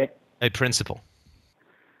 Right. A principle.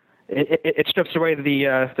 It strips away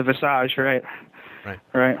the visage, right?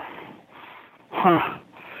 Right. Huh.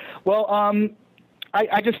 Well,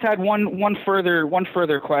 I just had one further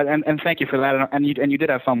question, and thank you for that, and you did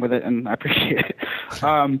have fun with it, and I appreciate it.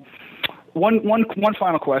 One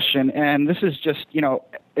final question, and this is just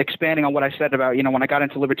expanding on what I said about when I got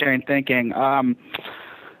into libertarian thinking.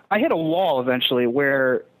 I hit a wall eventually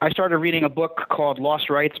where I started reading a book called Lost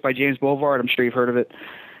Rights by James Bovard. I'm sure you've heard of it.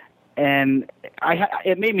 And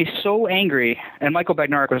it made me so angry, and Michael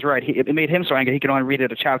Badnarik was right. It made him so angry he could only read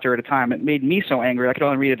it a chapter at a time. It made me so angry I could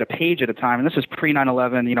only read it a page at a time. And this is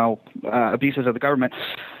pre-9/11, abuses of the government.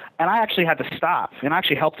 And I actually had to stop. And I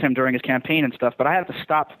actually helped him during his campaign and stuff, but I had to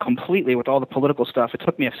stop completely with all the political stuff. It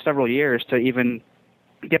took me several years to even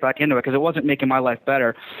get back into it because it wasn't making my life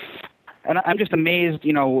better. And I'm just amazed,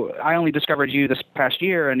 I only discovered you this past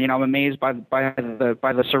year, and, I'm amazed by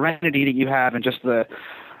the serenity that you have and just the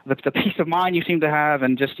peace of mind you seem to have,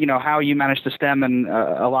 and just how you manage to stem and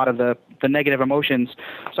a lot of the negative emotions.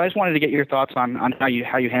 So I just wanted to get your thoughts on how you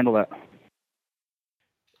handle that.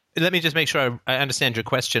 Let me just make sure I understand your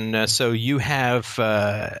question. So you have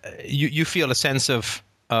you feel a sense of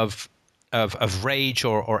rage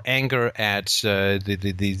or anger at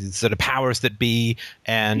the sort of powers that be,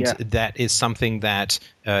 and that is something that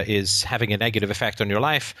is having a negative effect on your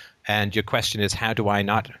life. And your question is, how do I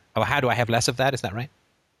have less of that? Is that right?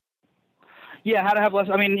 Yeah, how to have less.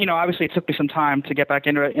 I mean, obviously it took me some time to get back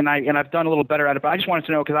into it, and I've done a little better at it. But I just wanted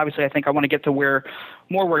to know because obviously I think I want to get to where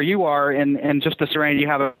you are, and just the serenity you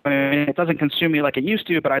have. I mean, it doesn't consume me like it used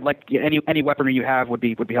to, but I'd like any weaponry you have would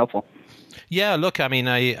be helpful. Yeah, look, I mean,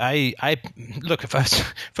 I look,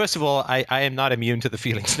 first of all, I am not immune to the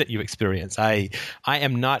feelings that you experience. I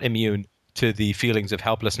am not immune to the feelings of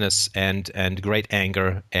helplessness and great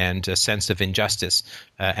anger and a sense of injustice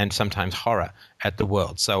and sometimes horror at the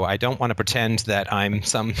world. So I don't want to pretend that I'm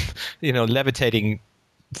some, levitating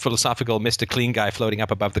philosophical Mr. Clean guy floating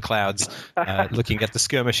up above the clouds, looking at the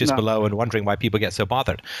skirmishes below and wondering why people get so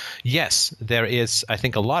bothered. Yes, there is, I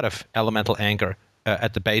think, a lot of elemental anger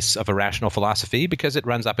at the base of a rational philosophy because it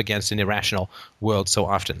runs up against an irrational world so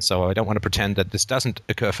often. So I don't want to pretend that this doesn't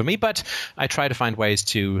occur for me, but I try to find ways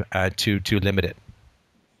to limit it.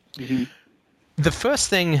 Mm-hmm. The first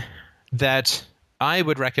thing that I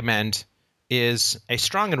would recommend is a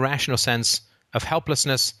strong and rational sense of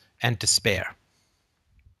helplessness and despair.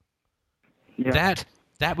 Yeah.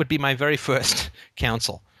 That would be my very first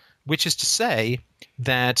counsel, which is to say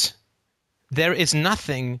that there is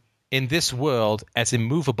nothing in this world as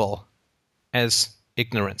immovable as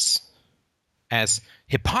ignorance, as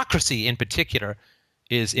hypocrisy in particular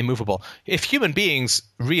is immovable. If human beings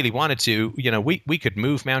really wanted to, we could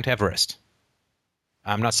move Mount Everest.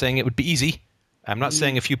 I'm not saying it would be easy. I'm not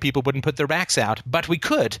saying a few people wouldn't put their backs out, but we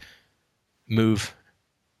could move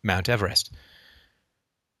Mount Everest.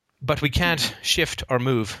 But we can't shift or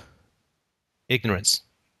move ignorance.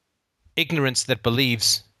 Ignorance that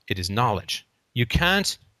believes it is knowledge. You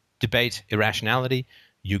can't debate irrationality.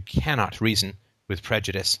 You cannot reason with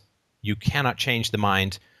prejudice. You cannot change the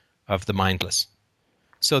mind of the mindless.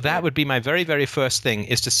 So that would be my very, very first thing,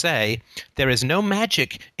 is to say there is no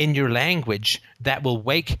magic in your language that will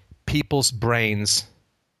wake people's brains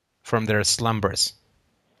from their slumbers.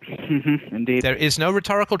 Indeed. There is no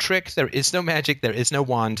rhetorical trick. There is no magic. There is no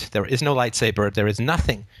wand. There is no lightsaber. There is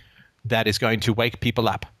nothing that is going to wake people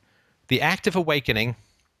up. The act of awakening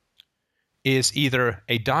is either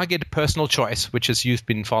a dogged personal choice, which as you've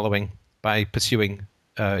been following by pursuing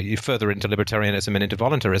further into libertarianism and into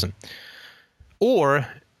voluntarism, or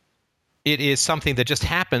it is something that just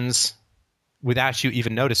happens without you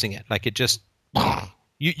even noticing it. Like it just,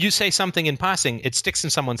 you say something in passing, it sticks in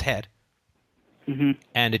someone's head. Mm-hmm.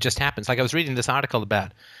 And it just happens. Like I was reading this article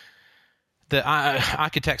about the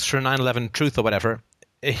architects for 9/11 Truth or whatever.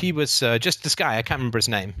 He was just this guy. I can't remember his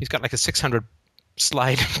name. He's got like a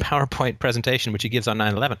 600-slide PowerPoint presentation, which he gives on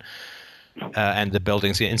 9/11. And the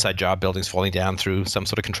buildings, the inside job buildings falling down through some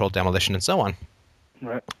sort of controlled demolition and so on.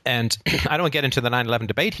 Right. And I don't get into the 9/11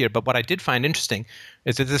 debate here, but what I did find interesting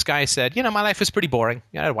is that this guy said, my life was pretty boring.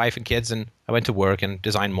 I had a wife and kids, and I went to work and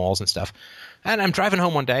designed malls and stuff. And I'm driving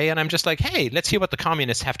home one day, and I'm just like, hey, let's hear what the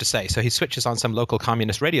communists have to say. So he switches on some local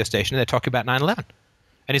communist radio station, and they're talking about 9/11.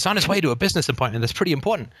 And he's on his way to a business appointment that's pretty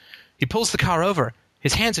important. He pulls the car over.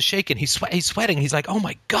 His hands are shaking. He's sweating. He's like, oh,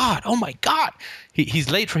 my God. He's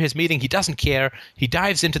late for his meeting. He doesn't care. He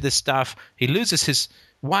dives into this stuff. He loses his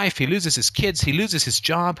wife. He loses his kids. He loses his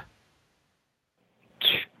job.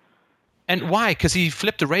 And why? Because he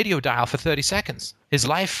flipped a radio dial for 30 seconds. His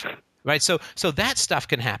life, right? So that stuff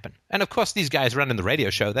can happen. And, of course, these guys running the radio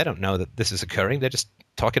show, they don't know that this is occurring. They're just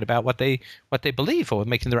talking about what they believe or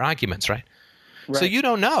making their arguments, right? Right. So you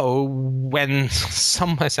don't know when I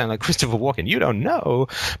sound like Christopher Walken. You don't know,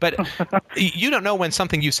 but you don't know when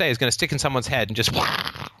something you say is going to stick in someone's head and just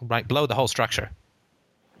right blow the whole structure,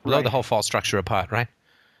 blow the whole false structure apart, right?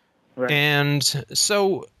 And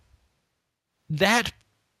so that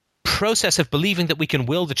process of believing that we can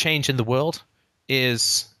will the change in the world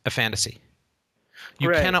is a fantasy. You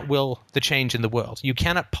cannot will the change in the world. You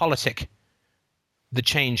cannot politic the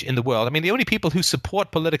change in the world. I mean, the only people who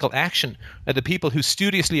support political action are the people who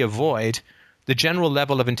studiously avoid the general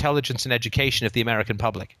level of intelligence and education of the American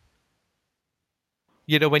public.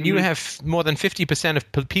 When you have more than 50%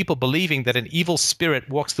 of people believing that an evil spirit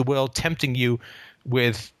walks the world tempting you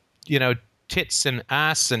with, tits and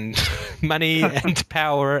ass and money and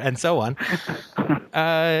power and so on,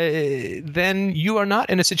 then you are not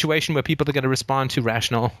in a situation where people are going to respond to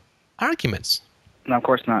rational arguments. No, of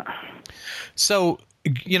course not. So,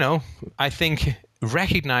 I think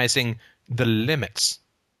recognizing the limits,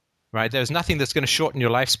 right? There's nothing that's going to shorten your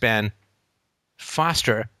lifespan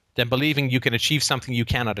faster than believing you can achieve something you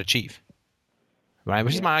cannot achieve, right?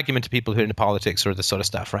 Which is my argument to people who are into politics or this sort of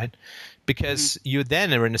stuff, right? Because you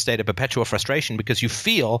then are in a state of perpetual frustration because you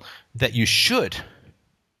feel that you should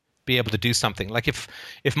be able to do something. Like if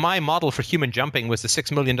my model for human jumping was the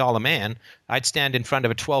 $6 million man, I'd stand in front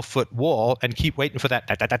of a 12-foot wall and keep waiting for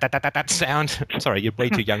that sound. Sorry, you're way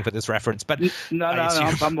too young for this reference, but no,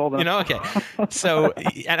 I'm old enough. Okay. So,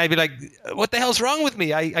 and I'd be like, what the hell's wrong with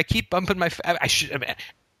me? I keep bumping my. I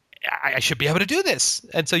should be able to do this,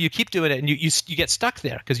 and so you keep doing it, and you get stuck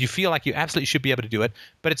there because you feel like you absolutely should be able to do it,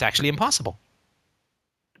 but it's actually impossible.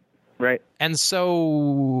 Right. And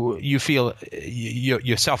so you feel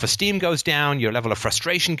your self-esteem goes down, your level of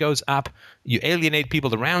frustration goes up, you alienate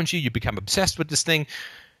people around you, you become obsessed with this thing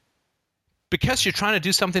because you're trying to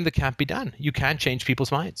do something that can't be done. You can't change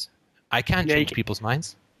people's minds. I can't change people's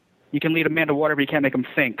minds. You can lead a man to water, but you can't make him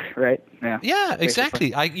think, right? Yeah. Yeah,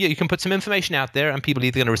 exactly. You can put some information out there, and people are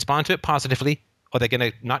either going to respond to it positively, or they're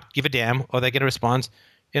going to not give a damn, or they're going to respond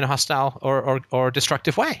in a hostile or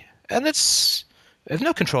destructive way. And there's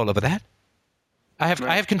no control over that. I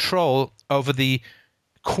have control over the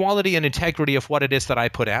quality and integrity of what it is that I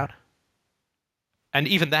put out. And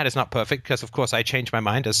even that is not perfect because, of course, I change my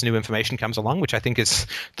mind as new information comes along, which I think is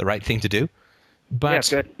the right thing to do. But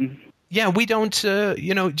yeah, good. Yeah, we don't,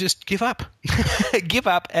 just give up. Give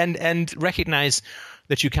up and recognize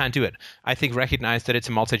that you can't do it. I think recognize that it's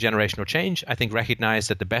a multi-generational change. I think recognize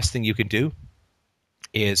that the best thing you can do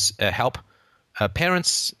is help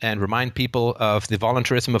parents and remind people of the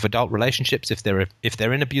voluntarism of adult relationships if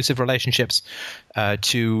they're in abusive relationships,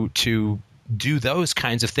 to do those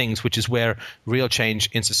kinds of things, which is where real change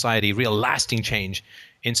in society, real lasting change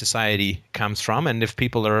in society comes from. And if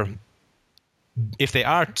they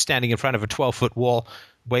are standing in front of a 12-foot wall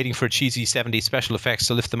waiting for cheesy 70s special effects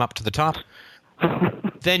to lift them up to the top,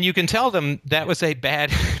 then you can tell them that was a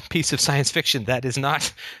bad piece of science fiction. That is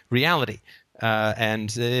not reality.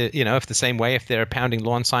 If the same way, if they're pounding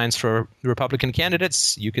lawn signs for Republican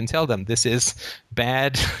candidates, you can tell them this is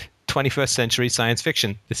bad 21st century science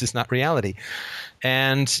fiction. This is not reality.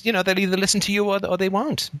 And, they'll either listen to you or they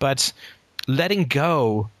won't. But letting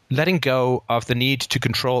go of the need to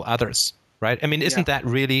control others, right? I mean, isn't that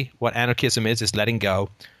really what anarchism is letting go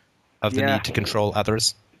of the need to control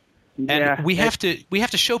others? And we have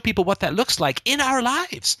to show people what that looks like in our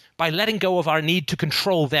lives by letting go of our need to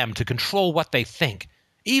control them, to control what they think.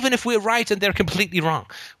 Even if we're right and they're completely wrong,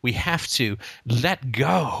 we have to let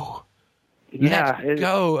go. Let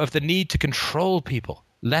go of the need to control people.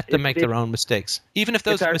 Let them make their own mistakes, even if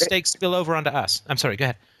those mistakes spill over onto us. I'm sorry, go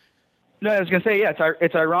ahead. No, I was going to say,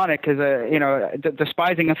 it's ironic because,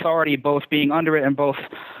 despising authority, both being under it and both,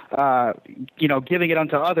 giving it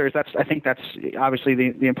unto others, I think that's obviously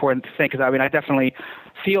the important thing. Because, I definitely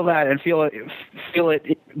feel that and feel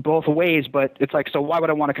it both ways, but it's like, so why would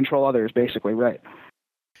I want to control others, basically, right?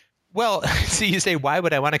 Well, see, you say, why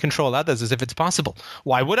would I want to control others as if it's possible?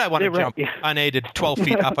 Why would I want to jump unaided 12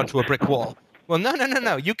 feet up onto a brick wall? Well, no,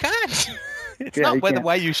 you can't. It's not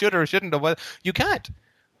why you should or shouldn't, or you can't.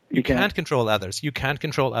 You can't control others. You can't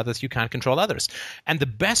control others. You can't control others. And the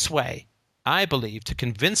best way, I believe, to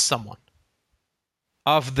convince someone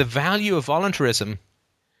of the value of voluntarism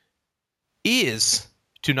is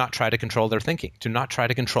to not try to control their thinking, to not try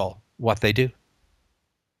to control what they do.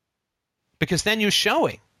 Because then you're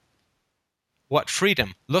showing what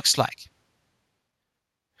freedom looks like.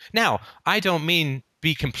 Now, I don't mean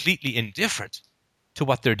be completely indifferent to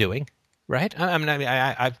what they're doing, right?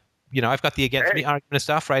 I've got the against me argument and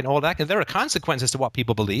stuff, right, and all that. And there are consequences to what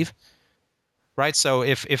people believe, right? So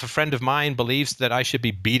if a friend of mine believes that I should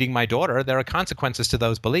be beating my daughter, there are consequences to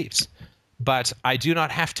those beliefs. But I do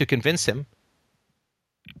not have to convince him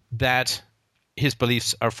that his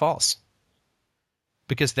beliefs are false,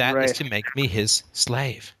 because that is to make me his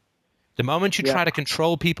slave. The moment you try to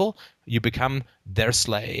control people, you become their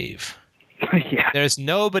slave. There's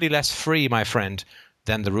nobody less free, my friend,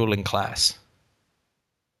 than the ruling class.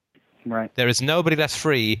 Right. There is nobody less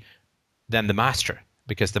free than the master,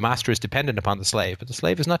 because the master is dependent upon the slave, but the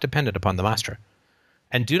slave is not dependent upon the master.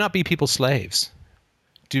 And do not be people's slaves.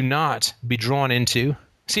 Do not be drawn into...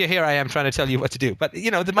 See, here I am trying to tell you what to do. But,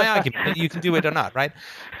 my argument, you can do it or not, right?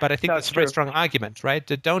 But I think that's a very strong argument, right?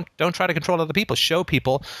 Don't try to control other people. Show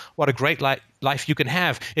people what a great life you can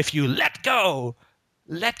have if you let go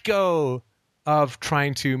of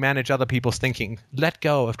trying to manage other people's thinking. Let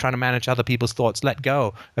go of trying to manage other people's thoughts. Let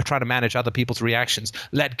go of trying to manage other people's reactions.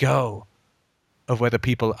 Let go of whether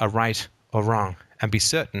people are right or wrong. And be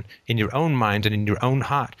certain in your own mind and in your own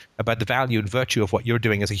heart about the value and virtue of what you're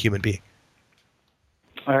doing as a human being.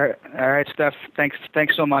 All right, Steph.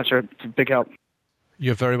 Thanks so much. It's a big help.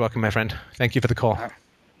 You're very welcome, my friend. Thank you for the call. Right.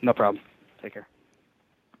 No problem. Take care.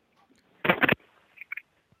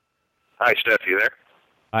 Hi, Steph. You there?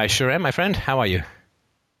 I sure am, my friend. How are you?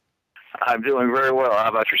 I'm doing very well. How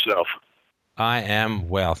about yourself? I am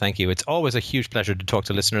well, thank you. It's always a huge pleasure to talk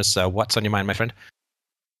to listeners. So what's on your mind, my friend?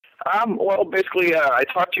 Well, basically, I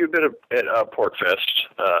talked to you a bit at PorcFest.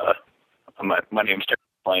 My name's Terry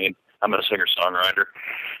McLean. I'm a singer-songwriter.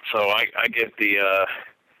 So I get the...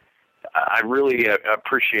 I really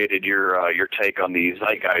appreciated your take on the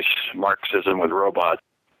zeitgeist Marxism with robots.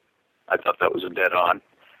 I thought that was a dead-on.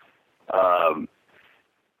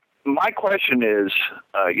 My question is,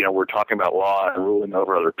 we're talking about law and ruling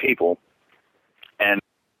over other people. And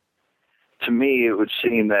to me, it would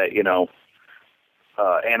seem that,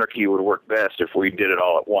 anarchy would work best if we did it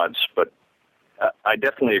all at once. But I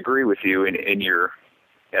definitely agree with you in your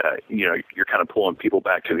you're kind of pulling people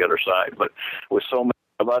back to the other side. But with so many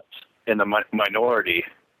of us in the minority,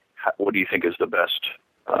 what do you think is the best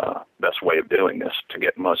way of doing this to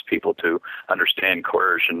get most people to understand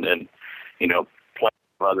coercion and, plan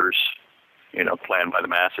of others, planned by the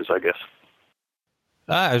masses, I guess?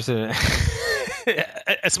 There's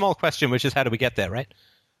a small question, which is how do we get there, right?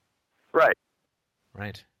 Right.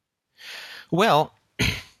 Right. Well,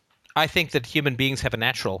 I think that human beings have a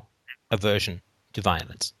natural aversion to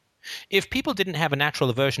violence. If people didn't have a natural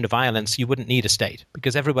aversion to violence, you wouldn't need a state,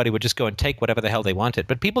 because everybody would just go and take whatever the hell they wanted.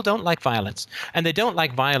 But people don't like violence, and they don't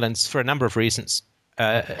like violence for a number of reasons.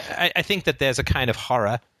 I think that there's a kind of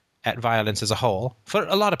horror at violence as a whole. For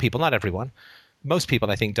a lot of people, not everyone. Most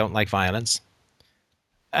people, I think, don't like violence.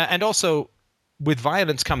 And also, with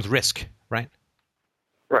violence comes risk, right?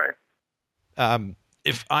 Right.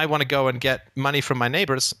 If I want to go and get money from my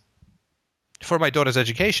neighbors for my daughter's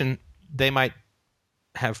education, they might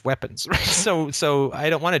have weapons, right? So I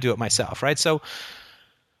don't want to do it myself, right? So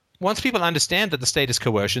once people understand that the state is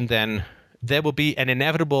coercion, then there will be an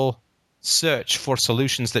inevitable search for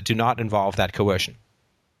solutions that do not involve that coercion.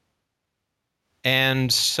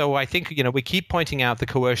 And so I think, we keep pointing out the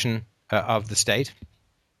coercion of the state.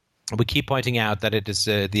 We keep pointing out that it is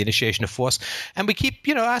the initiation of force. And we keep,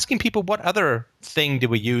 asking people, what other thing do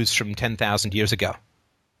we use from 10,000 years ago?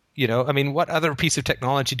 What other piece of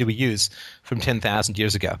technology do we use from 10,000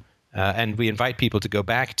 years ago? And we invite people to go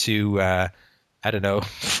back to,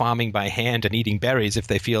 farming by hand and eating berries if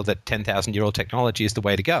they feel that 10,000-year-old technology is the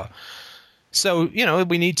way to go. So,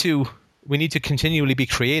 we need to continually be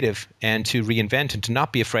creative and to reinvent and to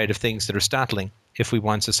not be afraid of things that are startling if we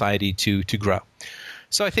want society to grow.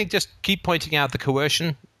 So I think just keep pointing out the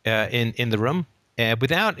coercion in the room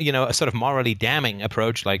without, a sort of morally damning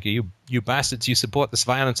approach like you bastards, you support this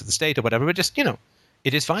violence of the state or whatever. But just,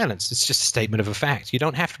 it is violence. It's just a statement of a fact. You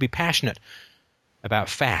don't have to be passionate about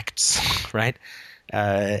facts, right?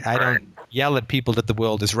 I don't yell at people that the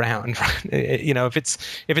world is round. If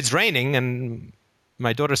it's raining and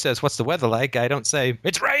my daughter says, "What's the weather like?" I don't say,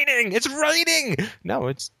 "It's raining. It's raining." No,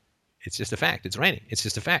 it's just a fact. It's raining. It's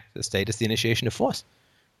just a fact. The state is the initiation of force.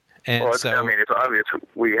 And it's obvious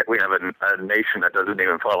we have a nation that doesn't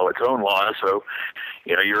even follow its own laws. So,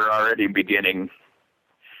 you're already beginning,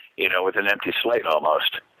 with an empty slate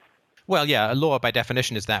almost. Well, yeah, a law by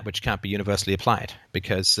definition is that which can't be universally applied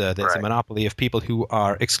because there's a monopoly of people who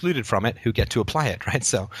are excluded from it who get to apply it, right?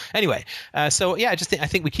 So anyway, I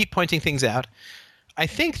think we keep pointing things out. I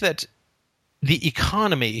think that the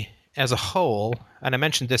economy as a whole, and I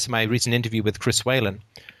mentioned this in my recent interview with Chris Whalen,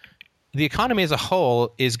 the economy as a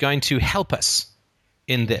whole is going to help us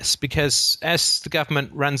in this because as the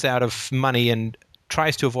government runs out of money and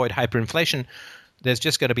tries to avoid hyperinflation, there's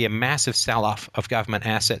just going to be a massive sell-off of government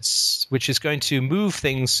assets, which is going to move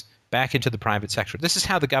things back into the private sector. This is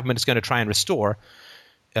how the government is going to try and restore,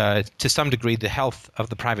 to some degree, the health of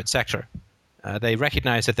the private sector. They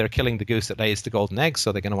recognize that they're killing the goose that lays the golden eggs,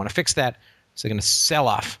 so they're going to want to fix that. So they're going to sell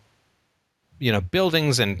off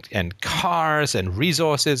buildings and cars and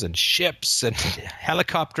resources and ships and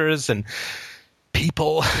helicopters and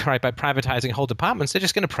people, right? By privatizing whole departments, they're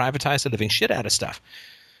just going to privatize the living shit out of stuff.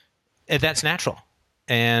 That's natural.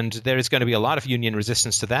 And there is going to be a lot of union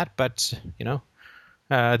resistance to that, but,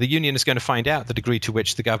 the union is going to find out the degree to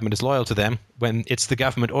which the government is loyal to them. When it's the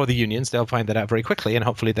government or the unions, they'll find that out very quickly, and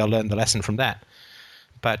hopefully they'll learn the lesson from that.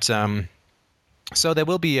 But so there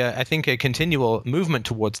will be, I think, a continual movement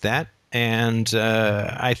towards that. And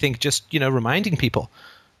I think just, reminding people,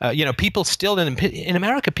 people still in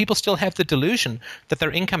America, people still have the delusion that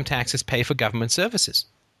their income taxes pay for government services,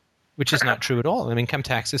 which is not true at all. Income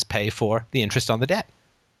taxes pay for the interest on the debt.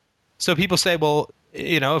 So people say, well,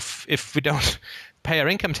 if we don't pay our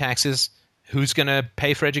income taxes, who's going to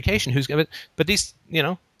pay for education? But these,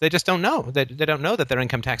 they just don't know. They don't know that their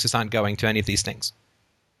income taxes aren't going to any of these things.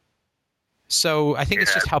 So I think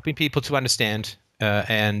it's just helping people to understand.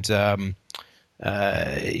 It's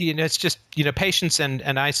just, patience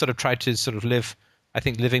and I sort of try to sort of live, I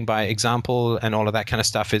think living by example and all of that kind of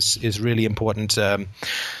stuff is really important.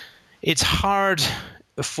 It's hard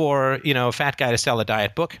for, a fat guy to sell a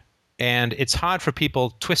diet book, and it's hard for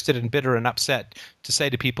people twisted and bitter and upset to say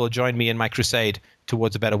to people, join me in my crusade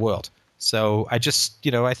towards a better world. So I just,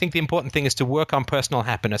 I think the important thing is to work on personal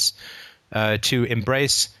happiness, to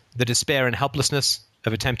embrace the despair and helplessness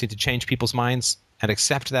of attempting to change people's minds and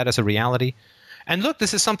accept that as a reality. And look,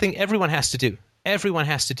 this is something everyone has to do. Everyone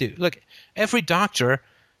has to do. Look, every doctor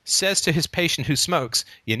says to his patient who smokes,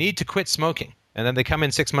 you need to quit smoking. And then they come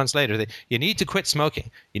in 6 months later. You need to quit smoking.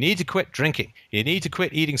 You need to quit drinking. You need to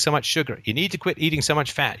quit eating so much sugar. You need to quit eating so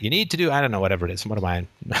much fat. You need to do, I don't know, whatever it is. What am I?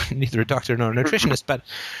 Neither a doctor nor a nutritionist. But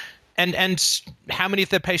and how many of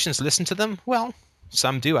their patients listen to them? Well,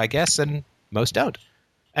 some do, I guess, and most don't.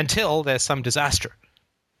 Until there's some disaster.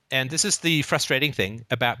 And this is the frustrating thing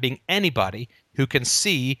about being anybody who can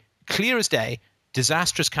see clear as day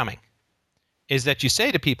disasters coming, is that you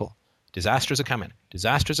say to people, disasters are coming,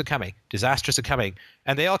 disasters are coming, disasters are coming.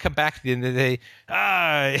 And they all come back and they,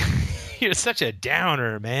 you're such a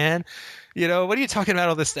downer, man. You know, what are you talking about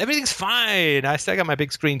all this? Everything's fine. I still got my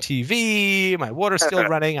big screen TV. My water's still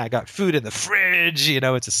running. I got food in the fridge. You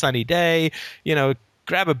know, it's a sunny day. You know,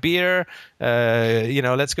 grab a beer. You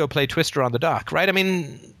know, let's go play Twister on the dock, right? I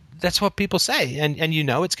mean, that's what people say. And you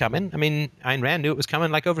know it's coming. I mean, Ayn Rand knew it was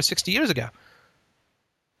coming like over 60 years ago.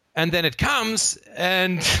 And then it comes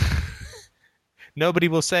and nobody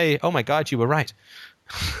will say, oh, my God, you were right.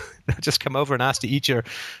 They'll just come over and ask to eat your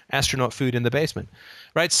astronaut food in the basement,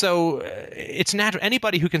 right? So it's natural.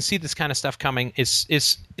 Anybody who can see this kind of stuff coming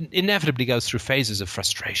is inevitably goes through phases of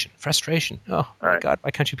frustration. Oh, my God,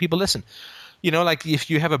 why can't you people listen? You know, like if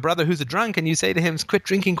you have a brother who's a drunk and you say to him, quit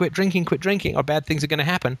drinking, or bad things are going to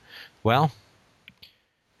happen. Well,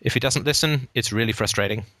 if he doesn't listen, it's really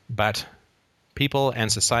frustrating. But people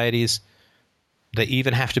and societies, they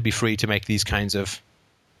even have to be free to make these kinds of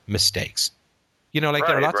mistakes. You know, like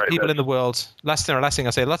there are lots of people in the world, last thing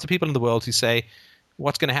I'll say, lots of people in the world who say,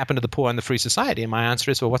 what's going to happen to the poor in the free society? And my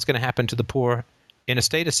answer is, well, what's going to happen to the poor in a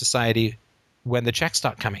statist society when the checks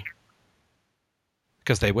start coming?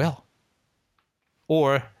 Because they will.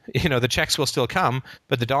 Or, you know, the checks will still come,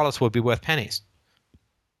 but the dollars will be worth pennies.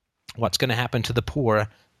 What's going to happen to the poor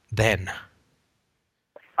then?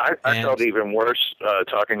 I felt even worse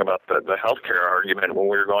talking about the healthcare argument when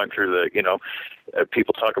we were going through the, you know,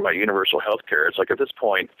 people talk about universal healthcare. It's like at this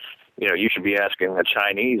point, you know, you should be asking the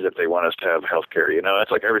Chinese if they want us to have healthcare. You know, it's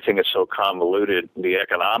like everything is so convoluted, the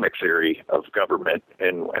economic theory of government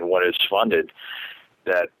and what is funded,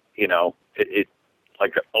 that, you know, it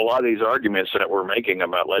like a lot of these arguments that we're making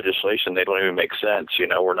about legislation, they don't even make sense. You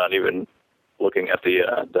know, we're not even looking at the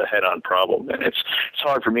head-on problem. And it's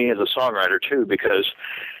hard for me as a songwriter too, because,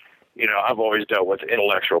 you know, I've always dealt with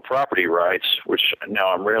intellectual property rights, which now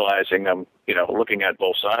I'm realizing I'm, you know, looking at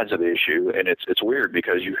both sides of the issue. And it's weird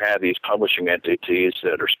because you have these publishing entities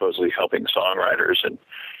that are supposedly helping songwriters and,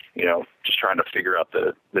 you know, just trying to figure out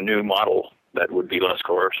the new model that would be less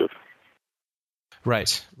coercive.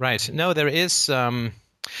 Right. No, there is.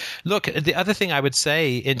 Look, the other thing I would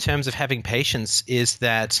say in terms of having patience is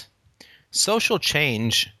that social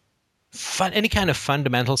change, any kind of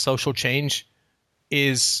fundamental social change,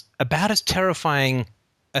 is about as terrifying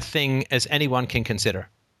a thing as anyone can consider.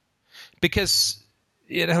 Because,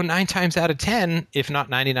 you know, 9 times out of 10, if not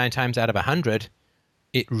 99 times out of 100,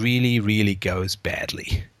 it really, really goes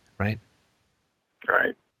badly, right?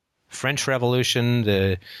 Right. French Revolution,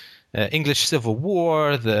 the English Civil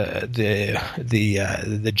War, the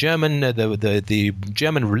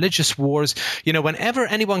German religious wars. You know, whenever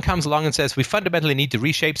anyone comes along and says we fundamentally need to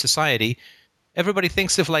reshape society, everybody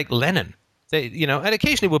thinks of like Lenin. They, you know, and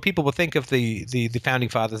occasionally people will think of the founding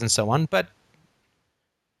fathers and so on, but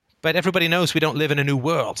everybody knows we don't live in a new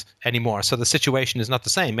world anymore, so the situation is not the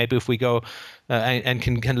same. Maybe if we go and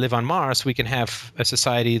can live on Mars, we can have a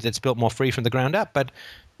society that's built more free from the ground up. But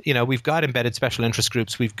you know, we've got embedded special interest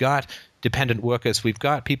groups, we've got dependent workers, we've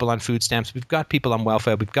got people on food stamps, we've got people on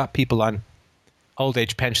welfare, we've got people on old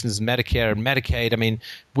age pensions, Medicare and Medicaid. I mean,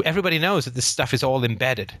 everybody knows that this stuff is all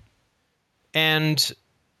embedded. And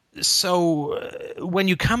so when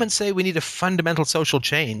you come and say we need a fundamental social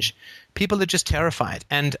change, people are just terrified.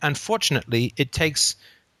 And unfortunately, it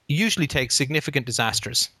usually takes significant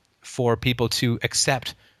disasters for people to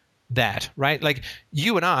accept that, right? Like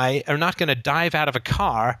you and I are not going to dive out of a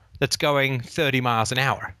car that's going 30 miles an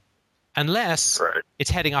hour unless it's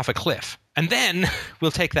heading off a cliff. And then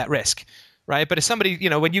we'll take that risk, right? But if somebody, you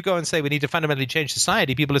know, when you go and say we need to fundamentally change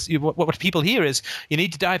society, what people hear is you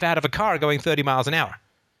need to dive out of a car going 30 miles an hour.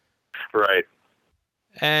 Right.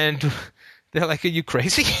 And they're like, are you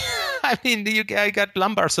crazy? I mean, I got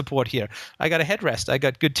lumbar support here. I got a headrest. I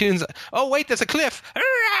got good tunes. Oh, wait, there's a cliff.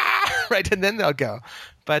 Right, and then they'll go.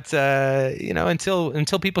 But, you know,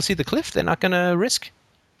 until people see the cliff, they're not going to risk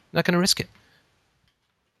it.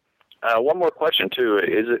 One more question, too.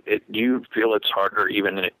 Do you feel it's harder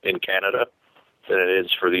even in Canada than it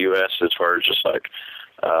is for the U.S. as far as just like,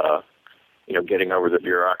 you know, getting over the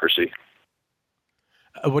bureaucracy?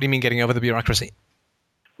 What do you mean getting over the bureaucracy?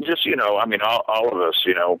 Just, you know, I mean, all of us,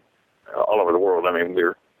 you know, all over the world, I mean,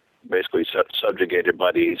 we're basically subjugated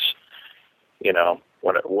by these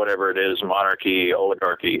whatever it is, monarchy,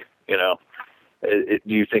 oligarchy, do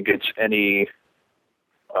you think it's any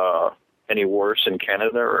worse in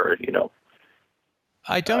Canada, or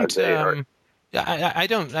I don't.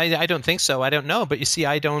 I don't think so. I don't know, but you see,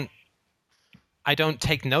 I don't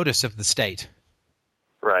take notice of the state.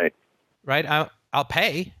 Right. Right. I'll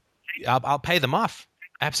pay. I'll pay them off.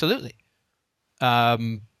 Absolutely. But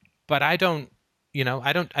I don't.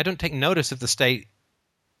 I don't take notice of the state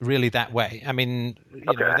really that way. I mean,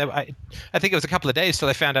 I think it was a couple of days till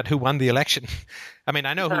I found out who won the election. I mean,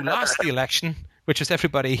 I know who lost the election, which is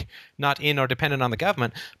everybody not in or dependent on the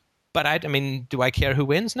government. But I mean, do I care who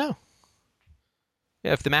wins? No.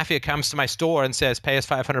 If the mafia comes to my store and says, pay us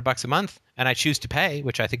 $500 a month, and I choose to pay,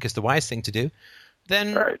 which I think is the wise thing to do,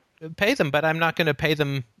 then pay them. But I'm not going to pay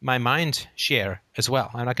them my mind share as well.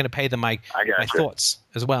 I'm not going to pay them my thoughts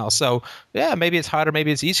as well. So, yeah, maybe it's harder,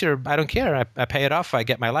 maybe it's easier. I don't care. I pay it off. I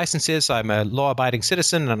get my licenses. I'm a law-abiding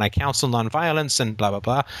citizen, and I counsel nonviolence and blah, blah,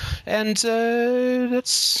 blah. And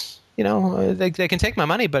that's, they can take my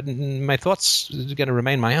money, but my thoughts are going to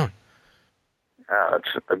remain my own. It's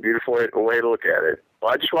a beautiful way to look at it.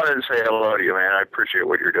 Well, I just wanted to say hello to you, man. I appreciate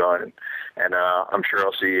what you're doing, and I'm sure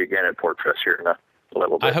I'll see you again at PorcFest here in a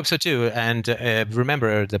little bit. I hope so too. And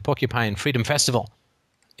remember, the Porcupine Freedom Festival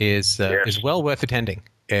is well worth attending.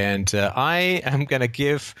 And I am going to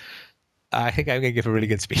give. I think I'm going to give a really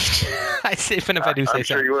good speech. Even if I do say I'm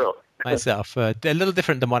sure you will. myself, a little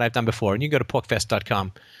different than what I've done before. And you can go to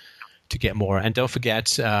porcfest.com to get more. And don't forget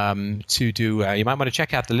to do. You might want to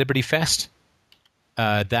check out the Liberty Fest.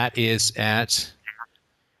 That is at.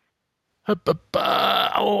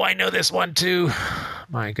 Oh, I know this one too.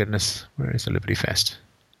 My goodness, where is the Liberty Fest?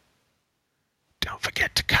 Don't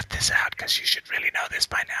forget to cut this out because you should really know this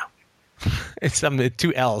by now. It's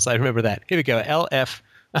two L's. I remember that. Here we go. LF.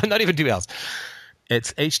 Not even two L's.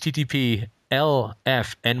 It's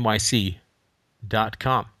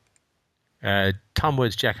http://lfnyc.com. Tom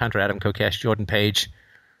Woods, Jack Hunter, Adam Kokesh, Jordan Page,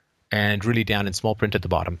 and really down in small print at the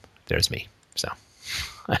bottom, there's me. So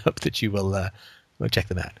I hope that you will check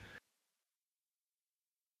them out.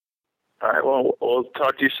 All right. Well, we'll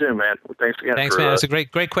talk to you soon, man. Thanks again. Thanks, man. It's a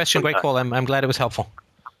great question. Great call. I'm glad it was helpful.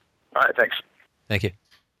 All right. Thanks. Thank you.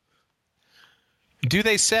 Do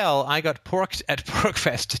they sell I Got Porked at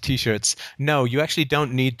PorcFest t-shirts? No, you actually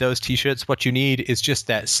don't need those t-shirts. What you need is just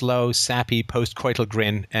that slow, sappy, post-coital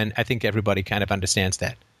grin, and I think everybody kind of understands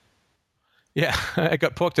that. Yeah, I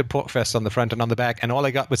got porked at PorcFest on the front and on the back, and all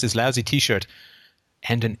I got was this lousy t-shirt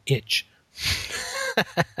and an itch.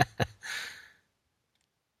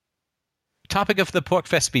 Topic of the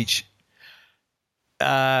PorcFest speech.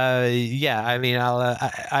 Yeah, I mean,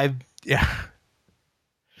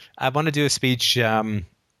 I want to do a speech.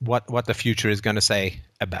 What the future is going to say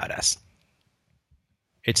about us.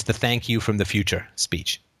 It's the thank you from the future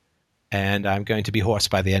speech, and I'm going to be hoarse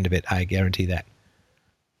by the end of it. I guarantee that.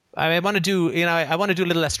 I want to do, I want to do a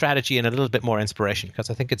little less strategy and a little bit more inspiration because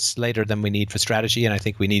I think it's later than we need for strategy, and I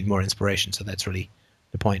think we need more inspiration. So that's really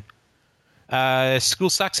the point. School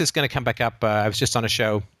Sucks is going to come back up. I was just on a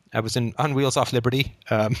show. I was on Wheels Off Liberty.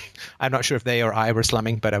 I'm not sure if they or I were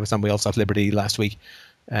slumming, but I was on Wheels Off Liberty last week,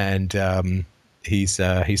 and he's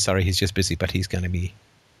sorry, he's just busy, but he's going to be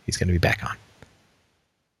back on.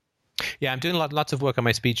 Yeah, I'm doing lots of work on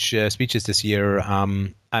my speeches this year.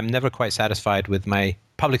 I'm never quite satisfied with my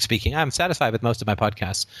public speaking. I'm satisfied with most of my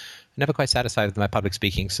podcasts. I'm never quite satisfied with my public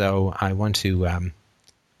speaking, so I want to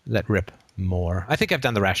let rip more. I think I've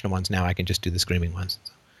done the rational ones now. I can just do the screaming ones.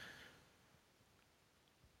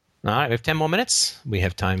 All right, we have 10 more minutes. We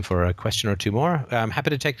have time for a question or two more. I'm happy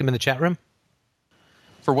to take them in the chat room.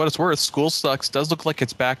 For what it's worth, School Sucks does look like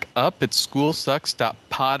it's back up. It's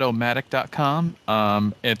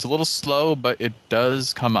schoolsucks.podomatic.com. It's a little slow, but it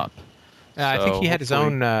does come up. I think he had his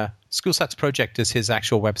own School Sucks Project is his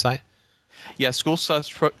actual website. Yeah,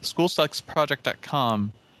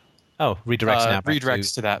 schoolsucksproject.com. Oh, redirects now.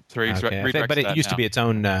 Redirects to that. Okay. But it used to be its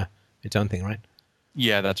own thing, right?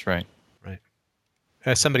 Yeah, that's right. Right.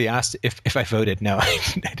 Somebody asked if I voted. No, I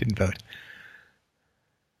didn't vote.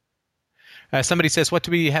 Somebody says, what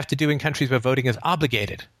do we have to do in countries where voting is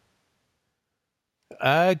obligated?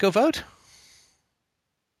 Go vote.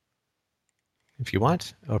 If you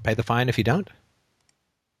want, or pay the fine if you don't.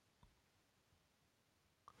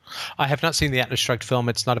 I have not seen the Atlas Shrugged film.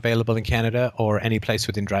 It's not available in Canada or any place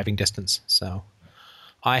within driving distance. So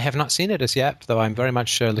I have not seen it as yet, though I'm very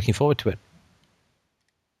much looking forward to it.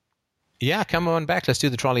 Yeah, come on back. Let's do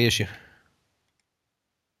the trolley issue.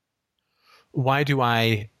 Why do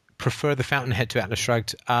I prefer the Fountainhead to Atlas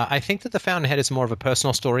Shrugged? I think that the Fountainhead is more of a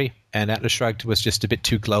personal story, and Atlas Shrugged was just a bit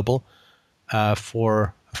too global.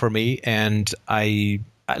 for me. And I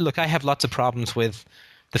have lots of problems with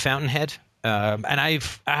The Fountainhead, and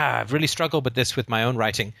I've really struggled with this with my own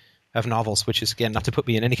writing of novels, which is, again, not to put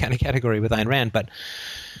me in any kind of category with Ayn Rand, but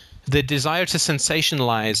the desire to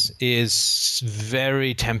sensationalize is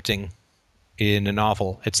very tempting in a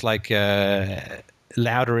novel. It's like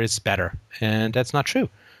louder is better, and that's not true.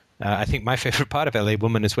 I think my favorite part of LA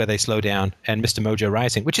Woman is where they slow down, and Mr. Mojo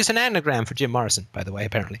Rising, which is an anagram for Jim Morrison, by the way,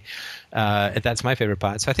 apparently. That's my favorite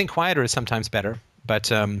part. So I think quieter is sometimes better,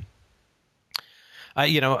 but I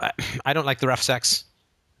don't like the rough sex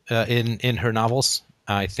in her novels.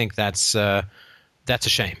 I think that's a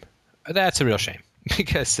shame. That's a real shame,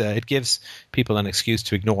 because it gives people an excuse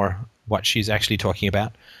to ignore what she's actually talking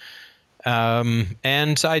about.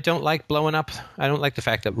 And I don't like blowing up. I don't like the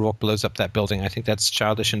fact that Rourke blows up that building. I think that's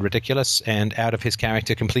childish and ridiculous and out of his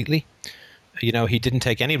character completely. He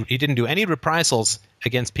didn't do any reprisals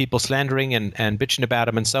against people slandering and bitching about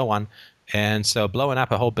him and so on. And so blowing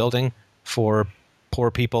up a whole building for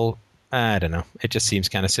poor people, I don't know. It just seems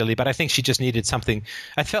kind of silly. But I think she just needed something.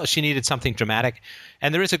 I felt she needed something dramatic.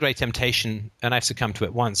 And there is a great temptation, and I've succumbed to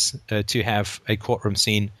it once, to have a courtroom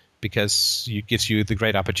scene, because it gives you the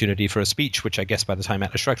great opportunity for a speech, which I guess by the time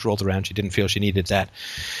Atlas Shrugged rolled around, she didn't feel she needed that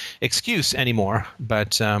excuse anymore.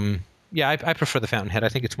 But I prefer The Fountainhead. I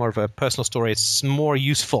think it's more of a personal story. It's more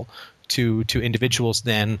useful to individuals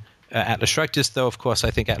than Atlas Shrugged is, though, of course,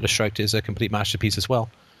 I think Atlas Shrugged is a complete masterpiece as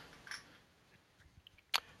well.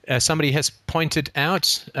 Somebody has pointed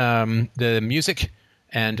out the music.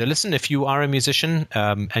 And listen, if you are a musician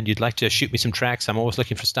and you'd like to shoot me some tracks, I'm always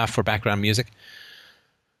looking for stuff for background music.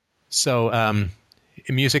 So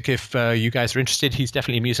music, if you guys are interested, he's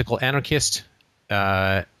definitely a musical anarchist.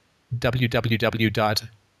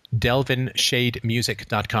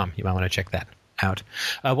 www.delvinshademusic.com. You might want to check that out.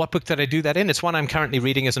 What book did I do that in? It's one I'm currently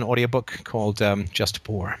reading as an audiobook called Just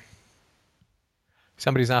Poor.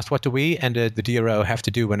 Somebody's asked, what do we and the DRO have to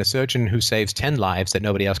do when a surgeon who saves 10 lives that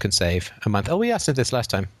nobody else can save a month? Oh, we answered this last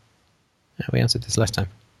time.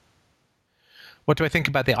 What do I think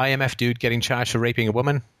about the IMF dude getting charged for raping a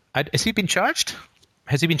woman? Has he been charged?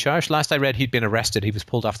 Has he been charged? Last I read, he'd been arrested. He was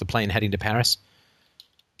pulled off the plane heading to Paris.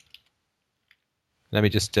 Let me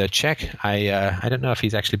just check. I don't know if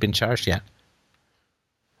he's actually been charged yet.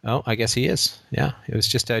 Oh, I guess he is. Yeah, it was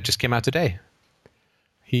just came out today.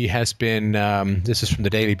 He has been, this is from the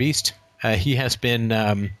Daily Beast, he has been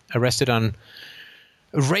arrested on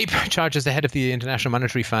rape charges. The head of the International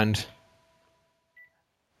Monetary Fund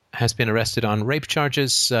has been arrested on rape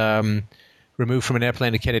charges, removed from an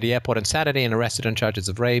airplane at Kennedy Airport on Saturday and arrested on charges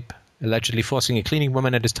of rape, allegedly forcing a cleaning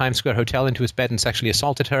woman at his Times Square hotel into his bed and sexually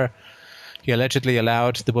assaulted her. He allegedly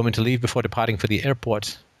allowed the woman to leave before departing for the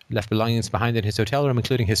airport, left belongings behind in his hotel room,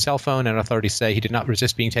 including his cell phone, and authorities say he did not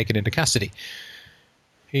resist being taken into custody.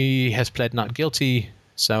 He has pled not guilty.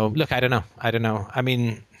 So, look, I don't know. I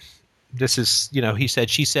mean, this is, he said,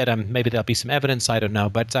 she said, maybe there'll be some evidence. I don't know.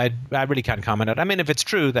 But I really can't comment on it. I mean, if it's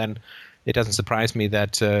true, then it doesn't surprise me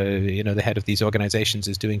that, the head of these organizations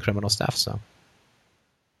is doing criminal stuff. So,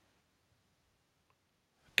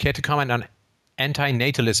 care to comment on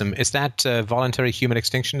antinatalism? Is that voluntary human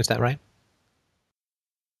extinction? Is that right?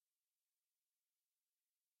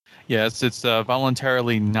 Yes, it's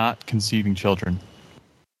voluntarily not conceiving children.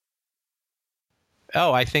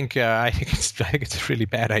 Oh, I think it's a really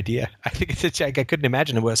bad idea. I couldn't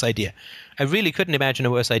imagine a worse idea. I really couldn't imagine a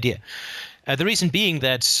worse idea. The reason being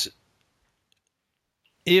that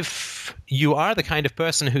if you are the kind of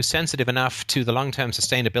person who's sensitive enough to the long-term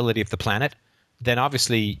sustainability of the planet, then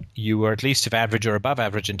obviously you are at least of average or above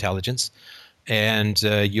average intelligence, and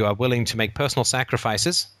you are willing to make personal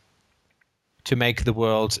sacrifices to make the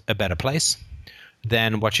world a better place.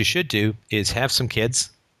 Then what you should do is have some kids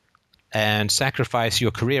and sacrifice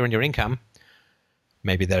your career and your income.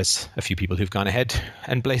 Maybe there's a few people who've gone ahead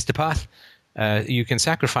and blazed the path. You can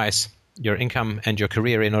sacrifice your income and your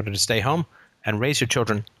career in order to stay home and raise your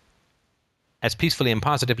children as peacefully and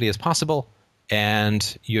positively as possible.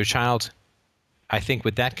 And your child, I think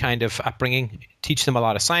with that kind of upbringing, teach them a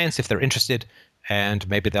lot of science if they're interested, and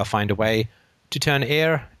maybe they'll find a way to turn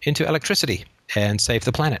air into electricity and save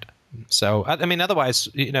the planet. So, I mean, otherwise,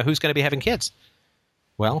 who's going to be having kids?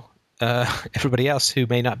 Well, everybody else who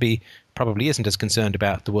may not be, probably isn't as concerned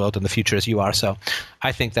about the world and the future as you are. So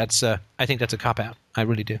I think that's a cop-out. I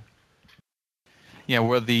really do. Yeah,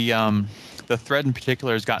 where the thread in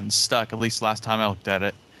particular has gotten stuck, at least last time I looked at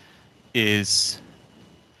it, is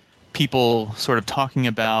people sort of talking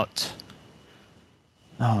about,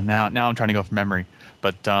 now I'm trying to go from memory,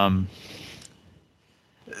 but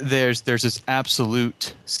there's this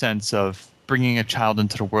absolute sense of bringing a child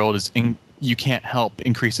into the world is you can't help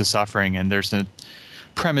increase the suffering, and there's a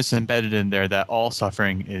premise embedded in there that all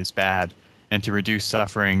suffering is bad, and to reduce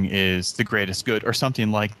suffering is the greatest good, or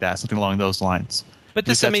something like that, something along those lines. But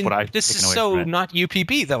this is so not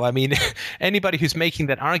UPB, though. I mean, anybody who's making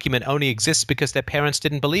that argument only exists because their parents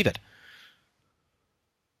didn't believe it.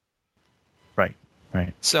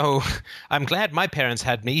 Right. So I'm glad my parents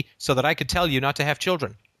had me so that I could tell you not to have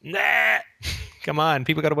children. Nah! Come on,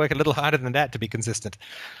 people got to work a little harder than that to be consistent.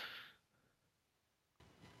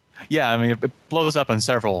 Yeah, I mean, it blows up on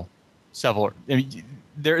several. I mean,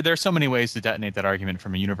 there are so many ways to detonate that argument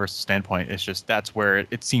from a universal standpoint. It's just that's where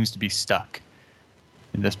it seems to be stuck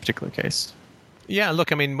in this particular case. Yeah,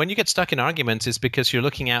 look, I mean, when you get stuck in arguments, it's because you're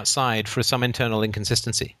looking outside for some internal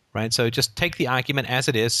inconsistency, right? So just take the argument as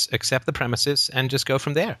it is, accept the premises, and just go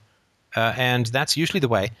from there. And that's usually the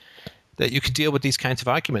way that you can deal with these kinds of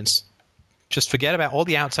arguments. Just forget about all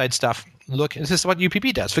the outside stuff. Look, this is what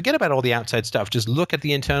UPB does. Forget about all the outside stuff. Just look at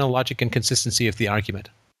the internal logic and consistency of the argument.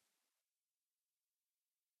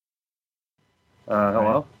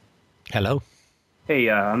 Hello? Hello. Hey,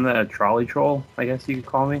 I'm the trolley troll, I guess you could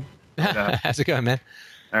call me. How's it going, man?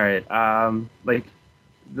 All right. Like,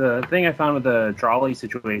 the thing I found with the trolley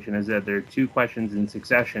situation is that there are two questions in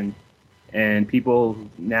succession, and people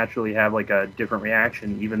naturally have, like, a different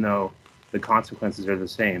reaction, even though the consequences are the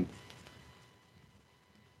same.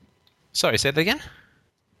 Sorry, say that again?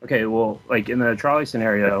 Okay, well, like, in the trolley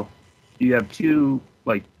scenario, you have two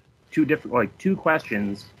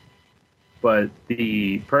questions, but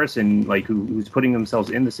the person, like, who's putting themselves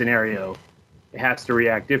in the scenario has to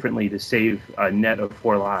react differently to save a net of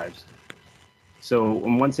 4 lives. So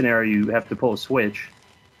in one scenario, you have to pull a switch.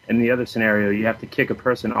 In the other scenario, you have to kick a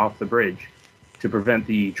person off the bridge to prevent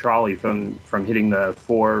the trolley from hitting the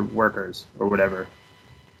 4 workers or whatever.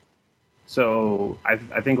 So I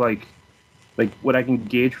think like what I can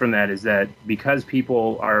gauge from that is that because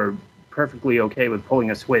people are perfectly okay with pulling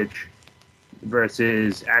a switch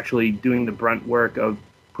versus actually doing the brunt work of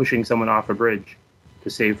pushing someone off a bridge to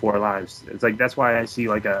save 4 lives. It's like, that's why I see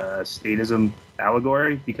like a statism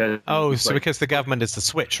allegory, because... Oh, so because the government is the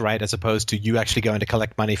switch, right? As opposed to you actually going to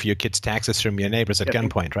collect money for your kids' taxes from your neighbors at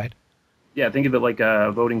gunpoint, right? Yeah, think of it like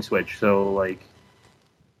a voting switch. So like,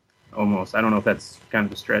 almost. I don't know if that's kind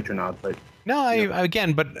of a stretch or not, but... No,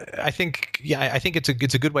 but I think it's a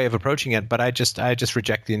good way of approaching it, but I just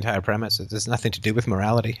reject the entire premise. There's nothing to do with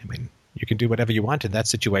morality. I mean, you can do whatever you want in that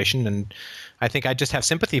situation, and I think I just have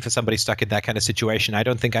sympathy for somebody stuck in that kind of situation. I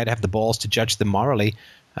don't think I'd have the balls to judge them morally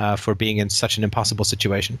for being in such an impossible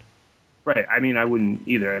situation. Right. I mean, I wouldn't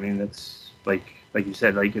either. I mean, that's like you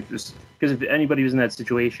said, like because if anybody was in that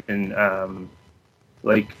situation,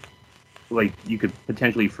 like you could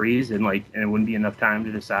potentially freeze and it wouldn't be enough time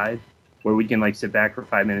to decide. Where we can like sit back for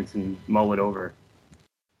 5 minutes and mull it over.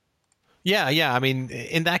 Yeah. I mean,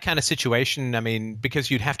 in that kind of situation, I mean,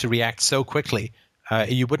 because you'd have to react so quickly,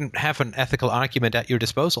 you wouldn't have an ethical argument at your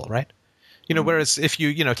disposal, right? You know, whereas if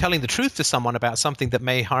telling the truth to someone about something that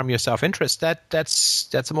may harm your self-interest,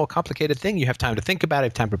 that's a more complicated thing. You have time to think about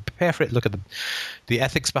it, time to prepare for it, look at the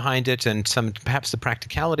ethics behind it, and perhaps the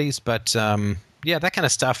practicalities. But that kind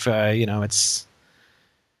of stuff, it's.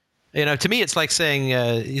 To me, it's like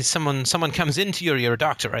saying someone comes into you're a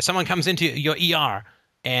doctor, right? Someone comes into your ER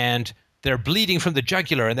and they're bleeding from the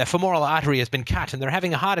jugular and their femoral artery has been cut and they're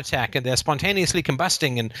having a heart attack and they're spontaneously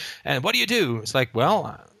combusting and what do you do? It's like,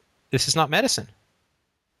 well, this is not medicine.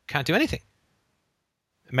 Can't do anything.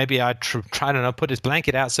 Maybe I'd try to put his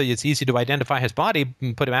blanket out so it's easy to identify his body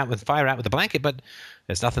and put him out with the blanket, but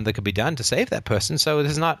there's nothing that could be done to save that person. So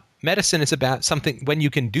this is not medicine. It's about something when you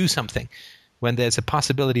can do something. When there's a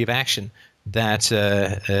possibility of action that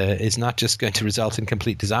is not just going to result in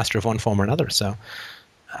complete disaster of one form or another. So,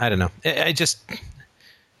 I don't know.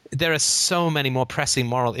 There are so many more pressing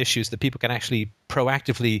moral issues that people can actually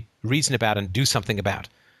proactively reason about and do something about,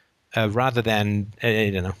 rather than,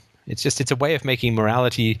 it's a way of making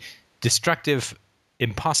morality destructive,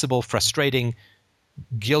 impossible, frustrating,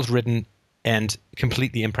 guilt-ridden, and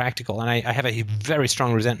completely impractical. And I have a very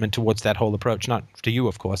strong resentment towards that whole approach, not to you,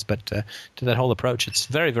 of course, but to that whole approach. It's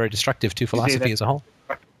very, very destructive to philosophy as a whole.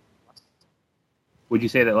 Would you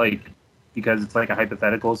say that, because it's like a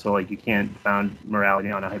hypothetical, so you can't found morality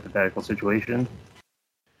on a hypothetical situation?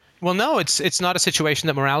 Well, no, it's not a situation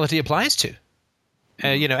that morality applies to,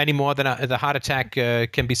 any more than the heart attack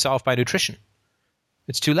can be solved by nutrition.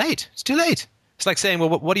 It's too late. It's like saying, well,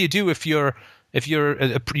 what do you do if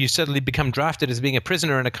you suddenly become drafted as being a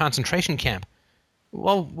prisoner in a concentration camp?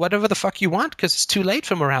 Well, whatever the fuck you want, because it's too late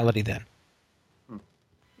for morality then.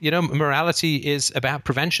 Morality is about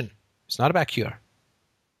prevention. It's not about cure.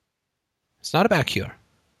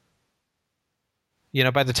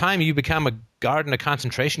 By the time you become a guard in a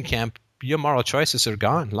concentration camp, your moral choices are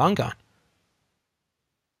gone, long gone.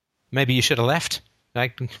 Maybe you should have left.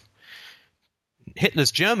 Like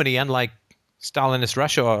Hitler's Germany, unlike Stalinist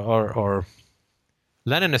Russia or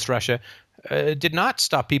Leninist Russia, did not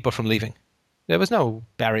stop people from leaving. There was no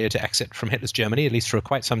barrier to exit from Hitler's Germany, at least for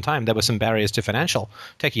quite some time. There were some barriers to financial,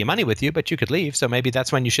 taking your money with you, but you could leave. So maybe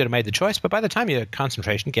that's when you should have made the choice. But by the time you're a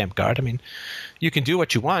concentration camp guard, I mean, you can do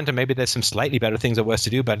what you want, and maybe there's some slightly better things or worse to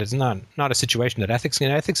do, but it's not a situation that ethics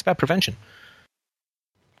is about prevention.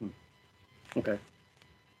 Okay.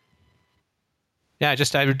 Yeah, I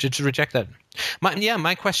just reject that.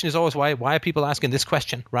 My question is always why are people asking this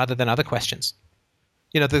question rather than other questions?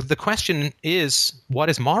 The question is, what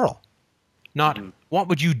is moral? Not what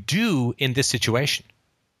would you do in this situation?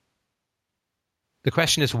 The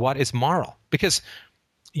question is, what is moral? Because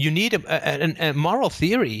you need a moral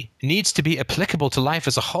theory needs to be applicable to life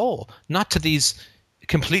as a whole, not to these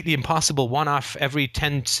completely impossible one-off every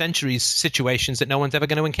 10 centuries situations that no one's ever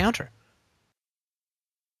going to encounter.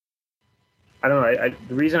 I don't know.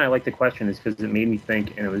 The reason I like the question is because it made me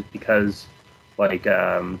think, and it was because,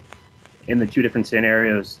 in the two different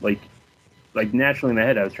scenarios, like naturally in my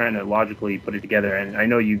head, I was trying to logically put it together, and I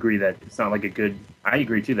know you agree that it's not like I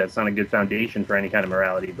agree too that it's not a good foundation for any kind of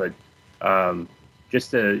morality, but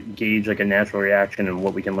just to gauge like a natural reaction and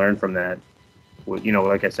what we can learn from that,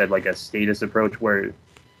 like I said, like a status approach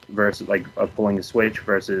versus like of pulling a switch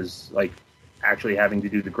versus like actually having to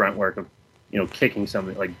do the grunt work of, kicking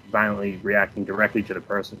something, like violently reacting directly to the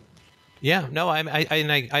person. Yeah, no, I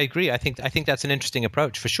agree. I think that's an interesting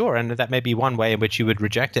approach for sure, and that may be one way in which you would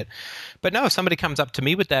reject it. But no, if somebody comes up to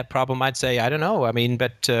me with that problem, I'd say, I don't know. I mean,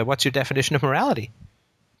 but what's your definition of morality?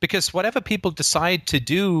 Because whatever people decide to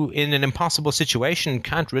do in an impossible situation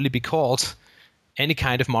can't really be called any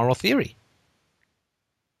kind of moral theory.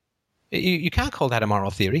 You can't call that a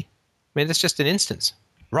moral theory. I mean, it's just an instance.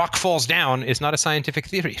 Rock falls down is not a scientific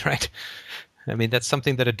theory, right? I mean, that's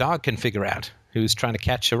something that a dog can figure out who's trying to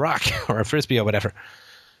catch a rock or a frisbee or whatever.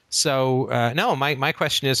 So, no, my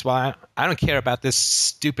question is, well, I don't care about this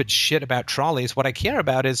stupid shit about trolleys. What I care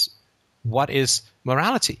about is what is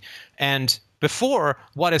morality? And before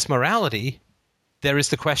what is morality, there is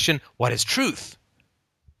the question, what is truth?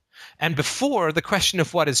 And before the question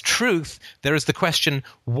of what is truth, there is the question,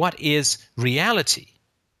 what is reality?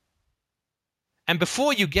 And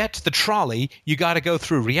before you get to the trolley, you got to go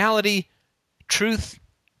through reality, truth,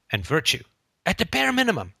 and virtue, at the bare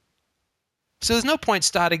minimum. So there's no point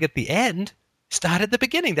starting at the end. Start at the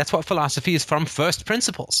beginning. That's what philosophy is, from first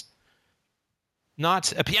principles.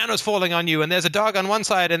 Not a piano's falling on you and there's a dog on one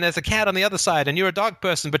side and there's a cat on the other side and you're a dog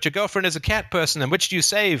person but your girlfriend is a cat person and which do you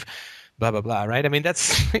save? Blah, blah, blah, right? I mean,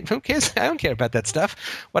 that's who cares? I don't care about that stuff.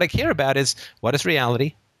 What I care about is what is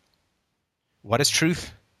reality? What is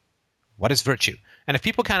truth? What is virtue? And if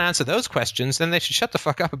people can't answer those questions, then they should shut the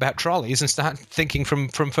fuck up about trolleys and start thinking from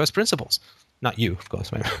first principles. Not you, of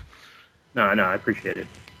course. No, I appreciate it.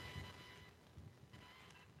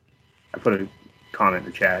 I put a comment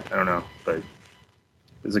in the chat. I don't know, but it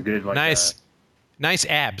was a good nice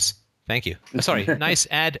abs. Thank you. Sorry, nice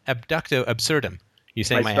ad abducto absurdum. You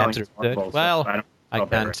say my abs are good? Well, I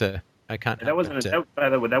can't. That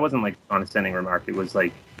wasn't like a condescending remark. It was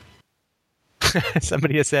like.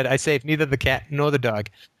 Somebody has said, I saved neither the cat nor the dog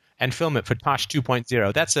and film it for Tosh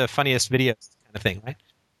 2.0. That's a funniest video kind of thing, right?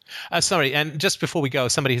 Sorry, and just before we go,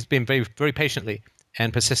 somebody has been very, very patiently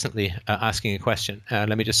and persistently asking a question.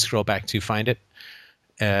 Let me just scroll back to find it.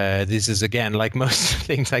 This is, again, like most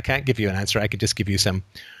things, I can't give you an answer. I could just give you some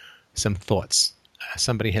thoughts.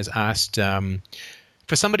 Somebody has asked,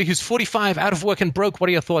 for somebody who's 45, out of work and broke, what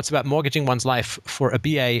are your thoughts about mortgaging one's life for a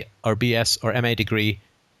BA or BS or MA degree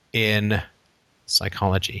in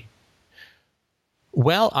psychology?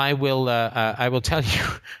 Well, I will tell you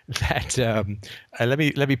that let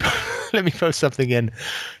me post something in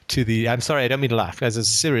to the. I'm sorry, I don't mean to laugh because it's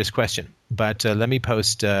a serious question, but let me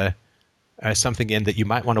post something in that you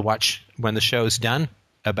might want to watch when the show's done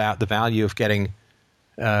about the value of getting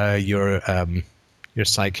your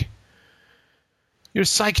psych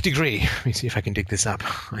degree. Let me see if I can dig this up.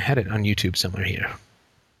 I had it on YouTube somewhere here.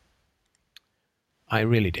 I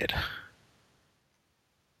really did.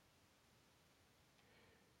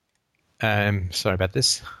 Sorry about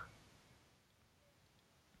this.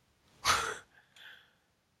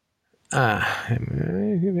 Here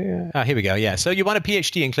we go. Yeah. So you want a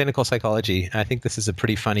PhD in clinical psychology. I think this is a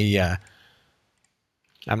pretty funny. I'm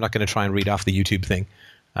not going to try and read off the YouTube thing,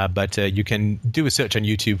 but you can do a search on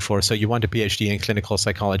YouTube for. So you want a PhD in clinical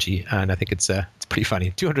psychology, and I think it's pretty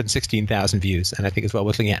funny. 216,000 views, and I think it's well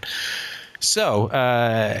worth looking at. So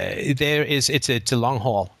it's a long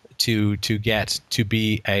haul to get to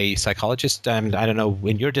be a psychologist. I don't know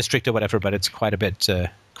in your district or whatever, but it's quite a bit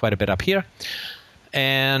up here.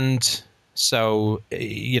 And so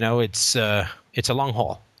it's a long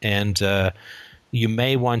haul, and you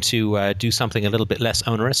may want to do something a little bit less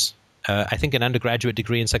onerous. I think an undergraduate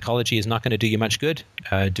degree in psychology is not going to do you much good.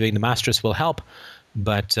 Doing the master's will help,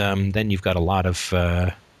 but then you've got a lot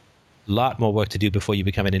more work to do before you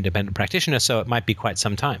become an independent practitioner, so it might be quite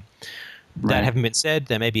some time. Right. That having been said,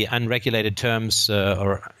 there may be unregulated terms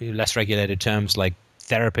or less regulated terms like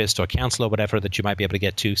therapist or counselor or whatever that you might be able to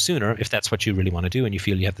get to sooner if that's what you really want to do and you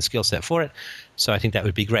feel you have the skill set for it. So I think that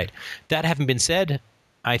would be great. That having been said,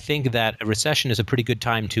 I think that a recession is a pretty good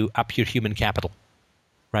time to up your human capital.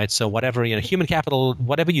 Right, so whatever human capital,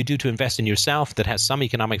 whatever you do to invest in yourself that has some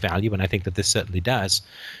economic value, and I think that this certainly does,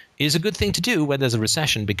 is a good thing to do when there's a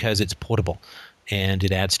recession because it's portable and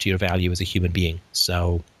it adds to your value as a human being.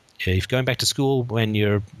 So, if going back to school when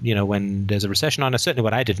when there's a recession on, certainly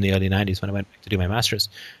what I did in the early '90s when I went back to do my master's,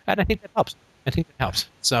 and I think that helps.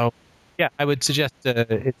 So, yeah, I would suggest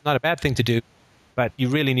it's not a bad thing to do, but you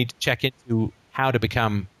really need to check into how to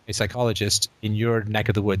become a psychologist in your neck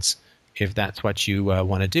of the woods, if that's what you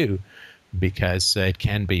want to do, because it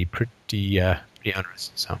can be pretty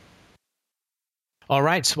onerous. So, all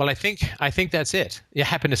right. Well, I think that's it. Yeah,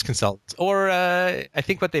 happiness consultant, or I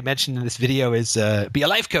think what they mentioned in this video is be a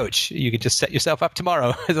life coach. You can just set yourself up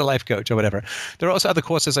tomorrow as a life coach or whatever. There are also other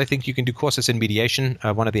courses. I think you can do courses in mediation.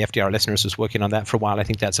 One of the FDR listeners was working on that for a while. I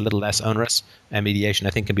think that's a little less onerous. And mediation, I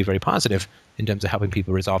think, can be very positive in terms of helping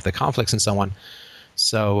people resolve their conflicts and so on.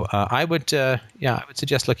 So I would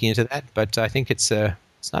suggest looking into that. But I think it's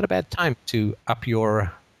not a bad time to up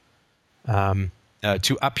your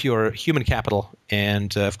human capital.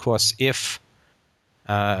 And of course, if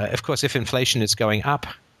inflation is going up,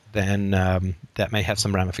 then that may have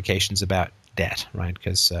some ramifications about debt, right?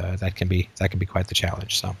 Because that can be quite the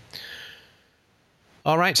challenge. So.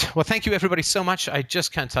 All right. Well, thank you, everybody, so much. I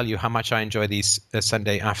just can't tell you how much I enjoy these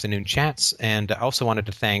Sunday afternoon chats. And I also wanted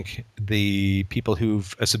to thank the people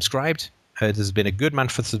who've subscribed. It has been a good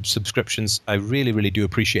month for subscriptions. I really, really do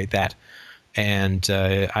appreciate that. And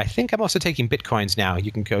I think I'm also taking Bitcoins now.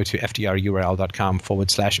 You can go to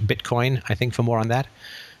fdrurl.com/Bitcoin, I think, for more on that.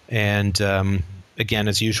 And again,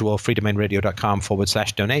 as usual,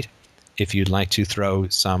 freedomainradio.com/donate. If you'd like to throw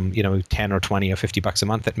some, 10 or 20 or $50 a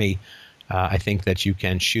month at me, I think that you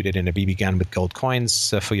can shoot it in a BB gun with gold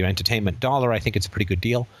coins for your entertainment dollar. I think it's a pretty good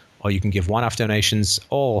deal. Or you can give one-off donations,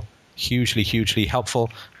 all hugely, hugely helpful.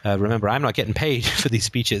 Remember, I'm not getting paid for these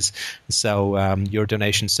speeches, so your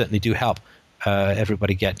donations certainly do help.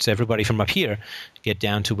 Everybody from up here get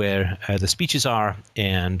down to where the speeches are,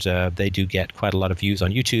 and they do get quite a lot of views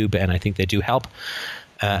on YouTube, and I think they do help.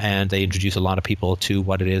 And they introduce a lot of people to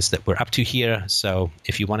what it is that we're up to here. So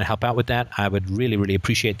if you want to help out with that, I would really, really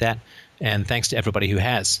appreciate that. And thanks to everybody who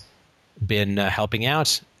has been helping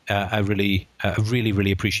out. I really,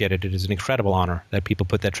 really appreciate it. It is an incredible honor that people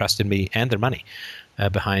put their trust in me and their money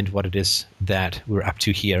behind what it is that we're up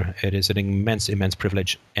to here. It is an immense, immense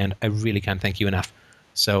privilege, and I really can't thank you enough.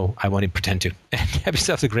 So I won't even pretend to. Have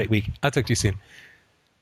yourselves a great week. I'll talk to you soon.